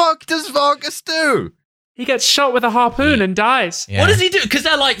the fuck does Vargas do? He gets shot with a harpoon and dies. What does he do? Because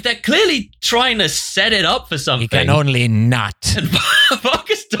they're clearly trying to set it up for something. He can only nut. And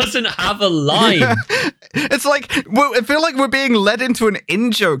Vargas doesn't have a line. It's like, I feel like we're being led into an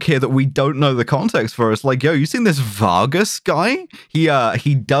in-joke here that we don't know the context for. It's like, yo, you seen this Vargas guy?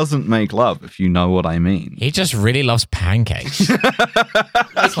 He doesn't make love, if you know what I mean. He just really loves pancakes.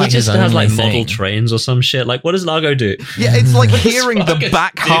 He just has like model trains or some shit. Like, what does Largo do? Yeah, it's like What does hearing the Vargas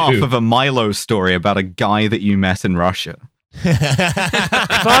back do? half of a Milo story about a guy that you met in Russia.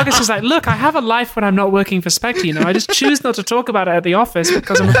 Vargas is like, look, I have a life when I'm not working for Spectre, you know. I just choose not to talk about it at the office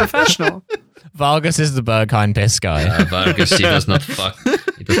because I'm a professional. Vargas is the Berghain piss guy. Vargas, he does not fuck.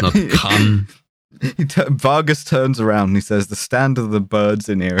 He does not come. Vargas turns around and he says, the stand of the birds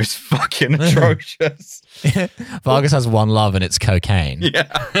in here is fucking atrocious. Vargas has one love and it's cocaine.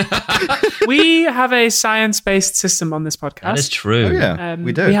 Yeah. We have a science-based system on this podcast. That is true. Oh, yeah,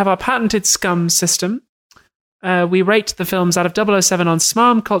 we do. We have our patented SCUM system. We rate the films out of 007 on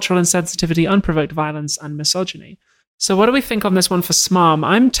SMARM, cultural insensitivity, unprovoked violence, and misogyny. So what do we think on this one for SMARM?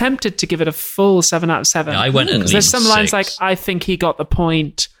 I'm tempted to give it a full 7 out of 7. Yeah, I went at Because there's least some lines 6. like, I think he got the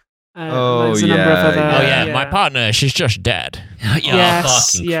point. There's a yeah, number of other... Oh yeah, my partner, she's just dead.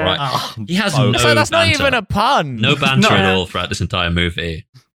 Yes, fucking yeah. Christ. He has Oh, no So that's not banter. even a pun. No banter No. at all throughout this entire movie.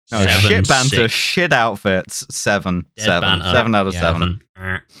 No, 7, shit banter, 6, shit outfits, 7. dead 7. banter, 7 out of 7.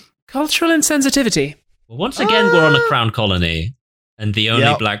 7. Cultural insensitivity. Well, once again, we're on a crown colony, and the only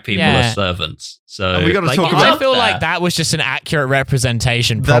Yep. black people Yeah. are servants. So And we gotta talk I about feel like that was just an accurate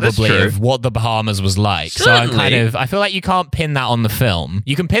representation, That is probably, true. of what the Bahamas was like. So I'm Certainly. I feel like you can't pin that on the film.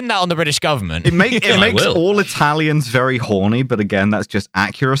 You can pin that on the British government. It makes I will. all Italians very horny, but again, that's just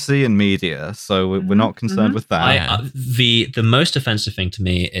accuracy in media, so we're not concerned with that. the most offensive thing to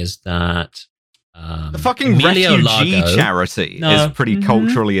me is that The fucking Emilio refugee Largo- charity No. is pretty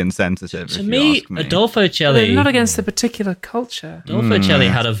culturally insensitive. To if me, you ask me. Adolfo They're Celli. not against the particular culture. Adolfo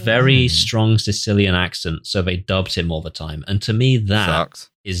Celli had a very strong Sicilian accent, so they dubbed him all the time. And to me, that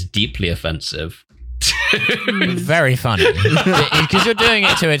is Sucks. deeply offensive. Very funny. Because you're doing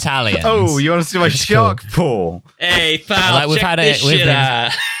it to Italians. Oh, you want to see my It's shark paw? Hey, pal, Like, we've check had this we've shit been-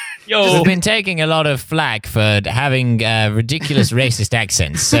 out. Yo, We've been taking a lot of flack for having ridiculous racist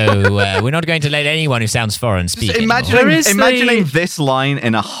accents, so we're not going to let anyone who sounds foreign speak Just anymore. imagining this line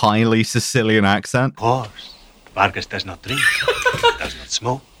in a highly Sicilian accent. Of course, Vargas does not drink, does not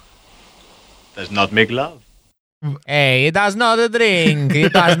smoke, does not make love. Hey, it does not drink,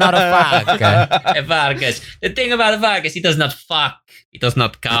 it does not fuck. Vargas. The thing about Vargas, he does not fuck. He does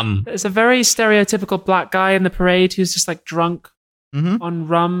not come. There's a very stereotypical black guy in the parade who's just like drunk on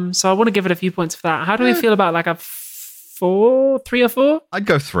rum. So I want to give it a few points for that. How do we feel about like a 4, 3 or 4? I'd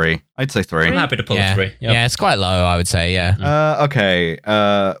go 3. I'd say 3. I'm happy to pull Yeah. a 3. Yep. Yeah, it's quite low, I would say, yeah. Okay,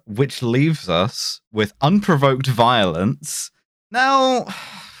 which leaves us with unprovoked violence. Now,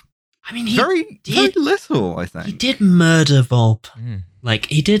 I mean, he very little, I think. He did murder Volpe. Mm. Like,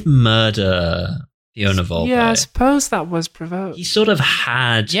 he did murder Fiona Volpe. Yeah, I suppose that was provoked. He sort of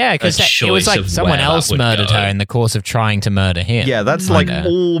had Yeah, because a it was choice like of someone where that else would murdered go. her in the course of trying to murder him. Yeah, that's Kinda. like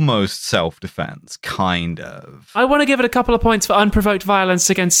almost self-defense, kind of. I want to give it a couple of points for unprovoked violence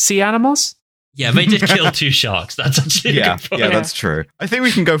against sea animals. Yeah, they did kill 2 sharks. That's actually a Yeah, good point. yeah, that's true. I think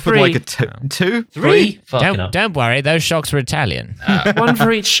we can go for 3. like a 2? 3? Fucking hell. Don't worry, those sharks were Italian. One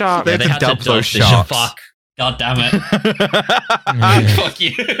for each shark. They Yeah, they had had to to dub those dub the sharks. Fuck. God damn it. Fuck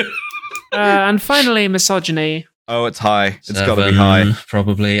you. And finally, misogyny. Oh, it's high. It's got to be 7, high.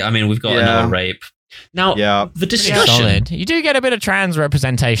 Probably. I mean, we've got Yeah. another rape. Now, Yeah. the Pretty discussion. solid. You do get a bit of trans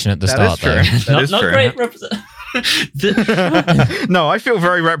representation at the That start, is true. though. That is not true. great represent. the, No, I feel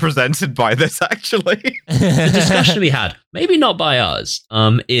very represented by this, actually. the discussion we had, maybe not by us,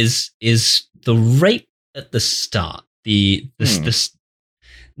 is the rape at the start.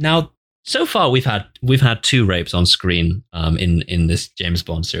 Now, so far we've had 2 rapes on screen in this James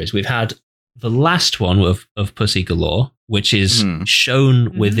Bond series. We've had the last one of Pussy Galore, which is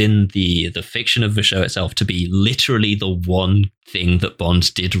shown within the fiction of the show itself to be literally the one thing that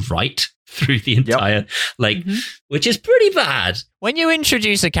Bond did right through the entire, which is pretty bad. When you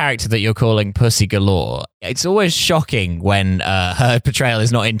introduce a character that you're calling Pussy Galore, it's always shocking when her portrayal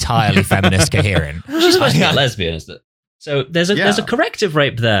is not entirely feminist coherent. She's supposed to be a lesbian, isn't it? So there's a corrective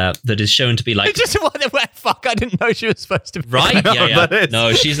rape there that is shown to be like Just fuck, I didn't know she was supposed to be. right. Yeah. that is.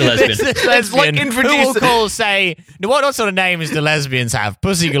 No, she's a lesbian. This It's like lesbian who will introducing- call, say, what sort of names do lesbians have?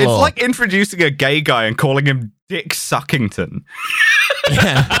 Pussy Galore. It's like introducing a gay guy and calling him Dick Suckington.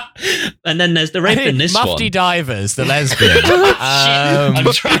 And then there's the rape in this one. Mufti Divers, the lesbian. I'm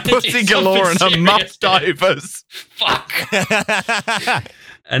trying to do Pussy galore and something her muff serious. divers. Fuck.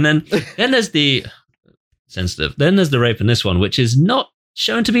 And then there's the sensitive. Then there's the rape in this one, which is not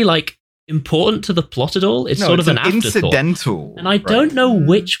shown to be like important to the plot at all. It's sort of an afterthought. Incidental. And I don't know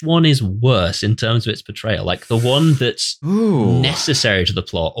which one is worse in terms of its portrayal. Like the one that's necessary to the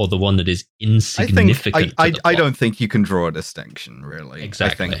plot, or the one that is insignificant. I don't think you can draw a distinction, really.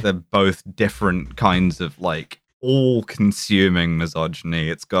 Exactly. I think they're both different kinds of like all-consuming misogyny.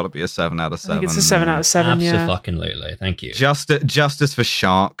 It's got to be a 7 out of 7. I think it's a 7 out of 7. Yeah. Absolutely. Thank you. Justice for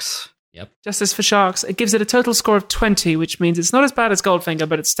Sharks. Yep. Justice for Sharks. It gives it a total score of 20, which means it's not as bad as Goldfinger,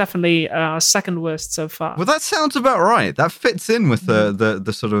 but it's definitely our second worst so far. Well, that sounds about right. That fits in with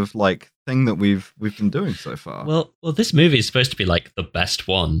the sort of like thing that we've been doing so far. Well, this movie is supposed to be like the best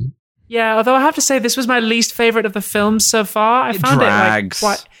one. Yeah, although I have to say this was my least favorite of the films so far. I found drags. it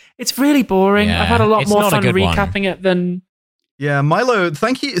like quite. It's really boring. Yeah, I've had a lot it's more not a fun good one. recapping it than. Yeah, Milo,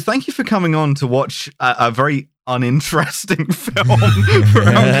 thank you for coming on to watch a very uninteresting film for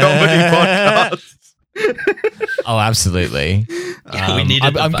our comedy podcast. Oh, absolutely. Yeah, we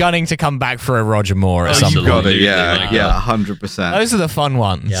needed I'm gunning to come back for a Roger Moore at some You point. got it, Absolutely. yeah, 100%. Those are the fun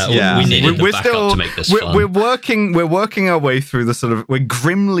ones. Yeah, we needed the backup to make this fun. We're working our way through the sort of, we're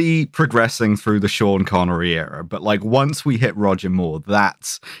grimly progressing through the Sean Connery era, but like once we hit Roger Moore,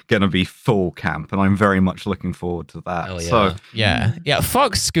 that's gonna be full camp, and I'm very much looking forward to that. Hell yeah. So Yeah.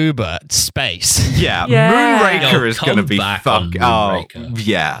 Fuck scuba, space. yeah, Yeah. Moonraker Yo, is come gonna be back on fuck. Oh Moonraker.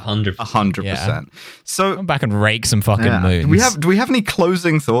 yeah, 100%. 100%. So Come back and rake some fucking moons. do we have any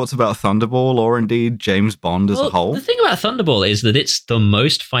closing thoughts about Thunderball or indeed James Bond as a whole? The thing about Thunderball is that it's the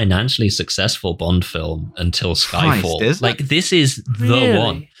most financially successful Bond film until Skyfall. Christ, is it? Like, this is the Really?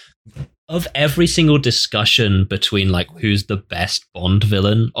 one. Of every single discussion between like who's the best Bond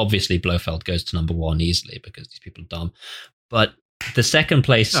villain, obviously Blofeld goes to number 1 easily because these people are dumb. But the second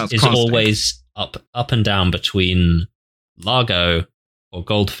place No, it's is constant. always up and down between Largo or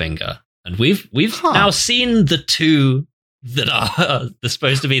Goldfinger. And we've now seen the two that are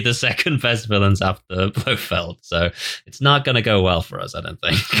supposed to be the second best villains after Blofeld. So it's not going to go well for us, I don't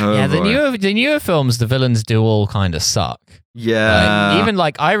think. Oh, Yeah, boy. the newer films, the villains do all kind of suck. Yeah. Even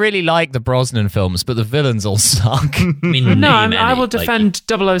like, I really like the Brosnan films, but the villains all suck. I mean, No, name I any, will like- defend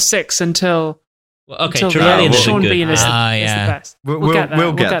 006 until. okay, until Trevelyan the is a Sean good- Bean is the Ah, best. We'll get there.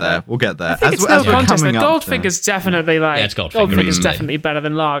 We'll get there. I think it's As no we're contest. Like, coming up to- Goldfinger's definitely like. Yeah, it's Goldfinger, Goldfinger's easily. definitely better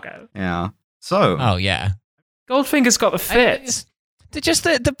than Largo. Yeah. So. Oh, yeah. Goldfinger's got the fits. Just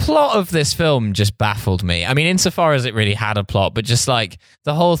the plot of this film just baffled me. I mean, insofar as it really had a plot, but just like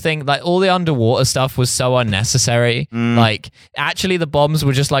the whole thing, like all the underwater stuff was so unnecessary. Like, actually, the bombs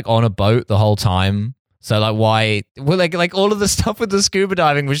were just like on a boat the whole time. So like, why? Well, like all of the stuff with the scuba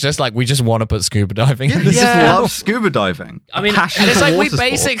diving was just like, we just want to put scuba diving. Yeah, in he this just film. loves scuba diving. I mean, Passion And it's for like, we water sports.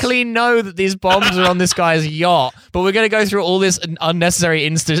 basically know that these bombs are on this guy's yacht, but we're going to go through all this unnecessary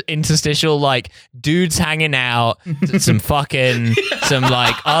interstitial, like, dudes hanging out, some fucking, some,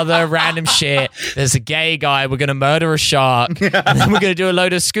 like, other random shit. There's a gay guy, we're going to murder a shark, and then we're going to do a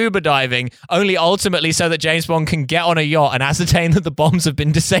load of scuba diving, only ultimately so that James Bond can get on a yacht and ascertain that the bombs have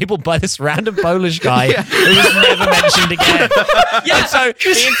been disabled by this random Polish guy who was never mentioned again. Yeah, So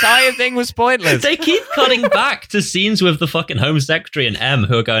the entire thing was pointless. They keep cutting back to scenes with the fucking Home Secretary and M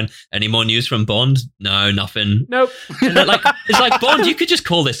who are going, any more news from Bond? No, nothing. Nope. And they're like, it's like, Bond, you could just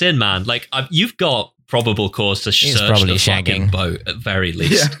call this in, man. Like, you've got probable cause to He's search probably the fucking shagging. boat at very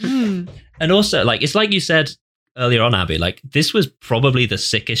least. And also, like, it's like you said earlier on, Abby, like, this was probably the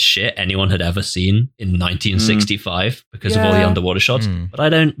sickest shit anyone had ever seen in 1965 because of all the Yeah. underwater shots. But I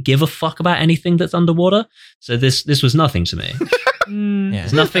don't give a fuck about anything that's underwater. So this was nothing to me. Yeah.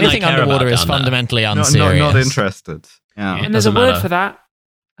 There's nothing Anything I care underwater about is down there. fundamentally Not unserious. interested. Yeah. Yeah. And there's a doesn't word matter. for that.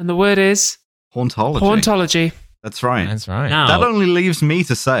 And the word is Hauntology. hauntology. That's right. That's right. Now, That only leaves me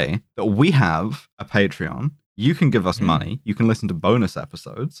to say that we have a Patreon. You can give us money. You can listen to bonus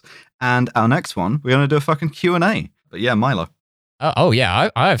episodes. And our next one, we're going to do a fucking Q&A. But yeah, Milo. Oh yeah,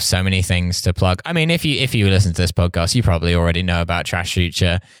 I have so many things to plug. I mean, if you listen to this podcast, you probably already know about Trash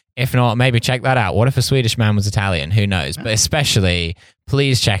Future. If not, maybe check that out. What if a Swedish man was Italian? Who knows? But especially,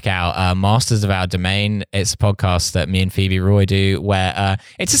 please check out Masters of Our Domain. It's a podcast that me and Phoebe Roy do, where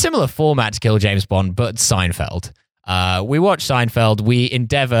it's a similar format to Kill James Bond, but Seinfeld. We watch Seinfeld. We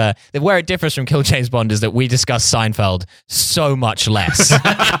endeavor. Where it differs from Kill James Bond is that we discuss Seinfeld so much less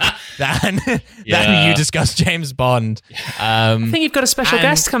than you discuss James Bond. I think you've got a special and-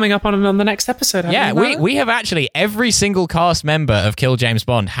 guest coming up on the next episode. haven't Yeah, you, Mara? we have actually, every single cast member of Kill James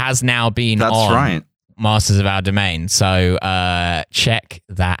Bond has now been That's on right. Masters of Our Domain. So check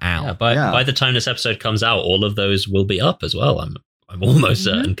that out. Yeah, by the time this episode comes out, all of those will be up as well. I'm almost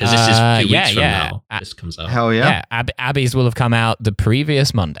certain, because this is 2 weeks from now. This comes out. Hell yeah. Abby's will have come out the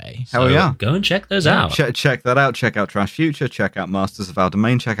previous Monday. Hell yeah. Go and check those out. Check that out. Check out Trash Future. Check out Masters of Our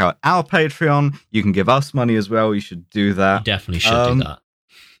Domain. Check out our Patreon. You can give us money as well. You should do that. You definitely should do that.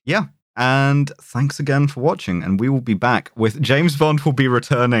 Yeah. And thanks again for watching. And we will be back with James Bond will be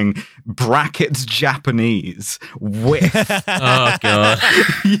returning brackets Japanese with oh god.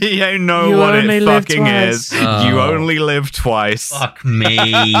 You know what it fucking is. Oh. You only live twice. Fuck me.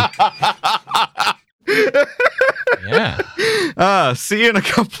 Yeah. See you in a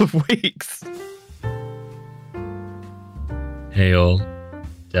couple of weeks. Hey all,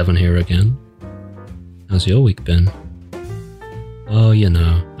 Devon here again. How's your week been? Oh, you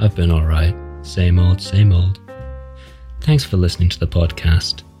know, I've been alright. Same old, same old. Thanks for listening to the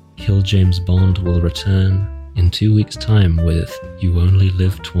podcast. Kill James Bond will return in 2 weeks' time with You Only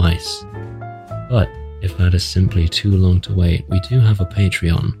Live Twice. But if that is simply too long to wait, we do have a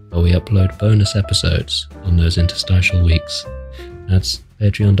Patreon where we upload bonus episodes on those interstitial weeks. That's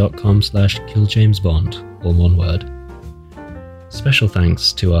patreon.com/killjamesbond, all one word. Special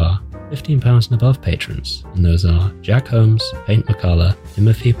thanks to our £15 and above patrons, and those are Jack Holmes, Paint McCullough,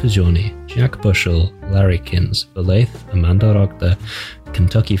 Timothy Pajoni, Jack Bushell, Larry Kins, Valaith, Amanda Rogda,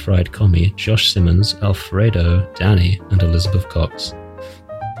 Kentucky Fried Commie, Josh Simmons, Alfredo, Danny, and Elizabeth Cox.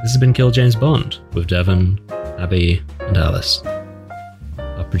 This has been Kill James Bond with Devon, Abby, and Alice.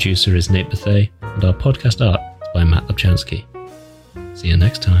 Our producer is Nate Bethay, and our podcast art is by Matt Lubchansky. See you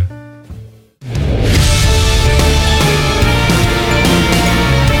next time.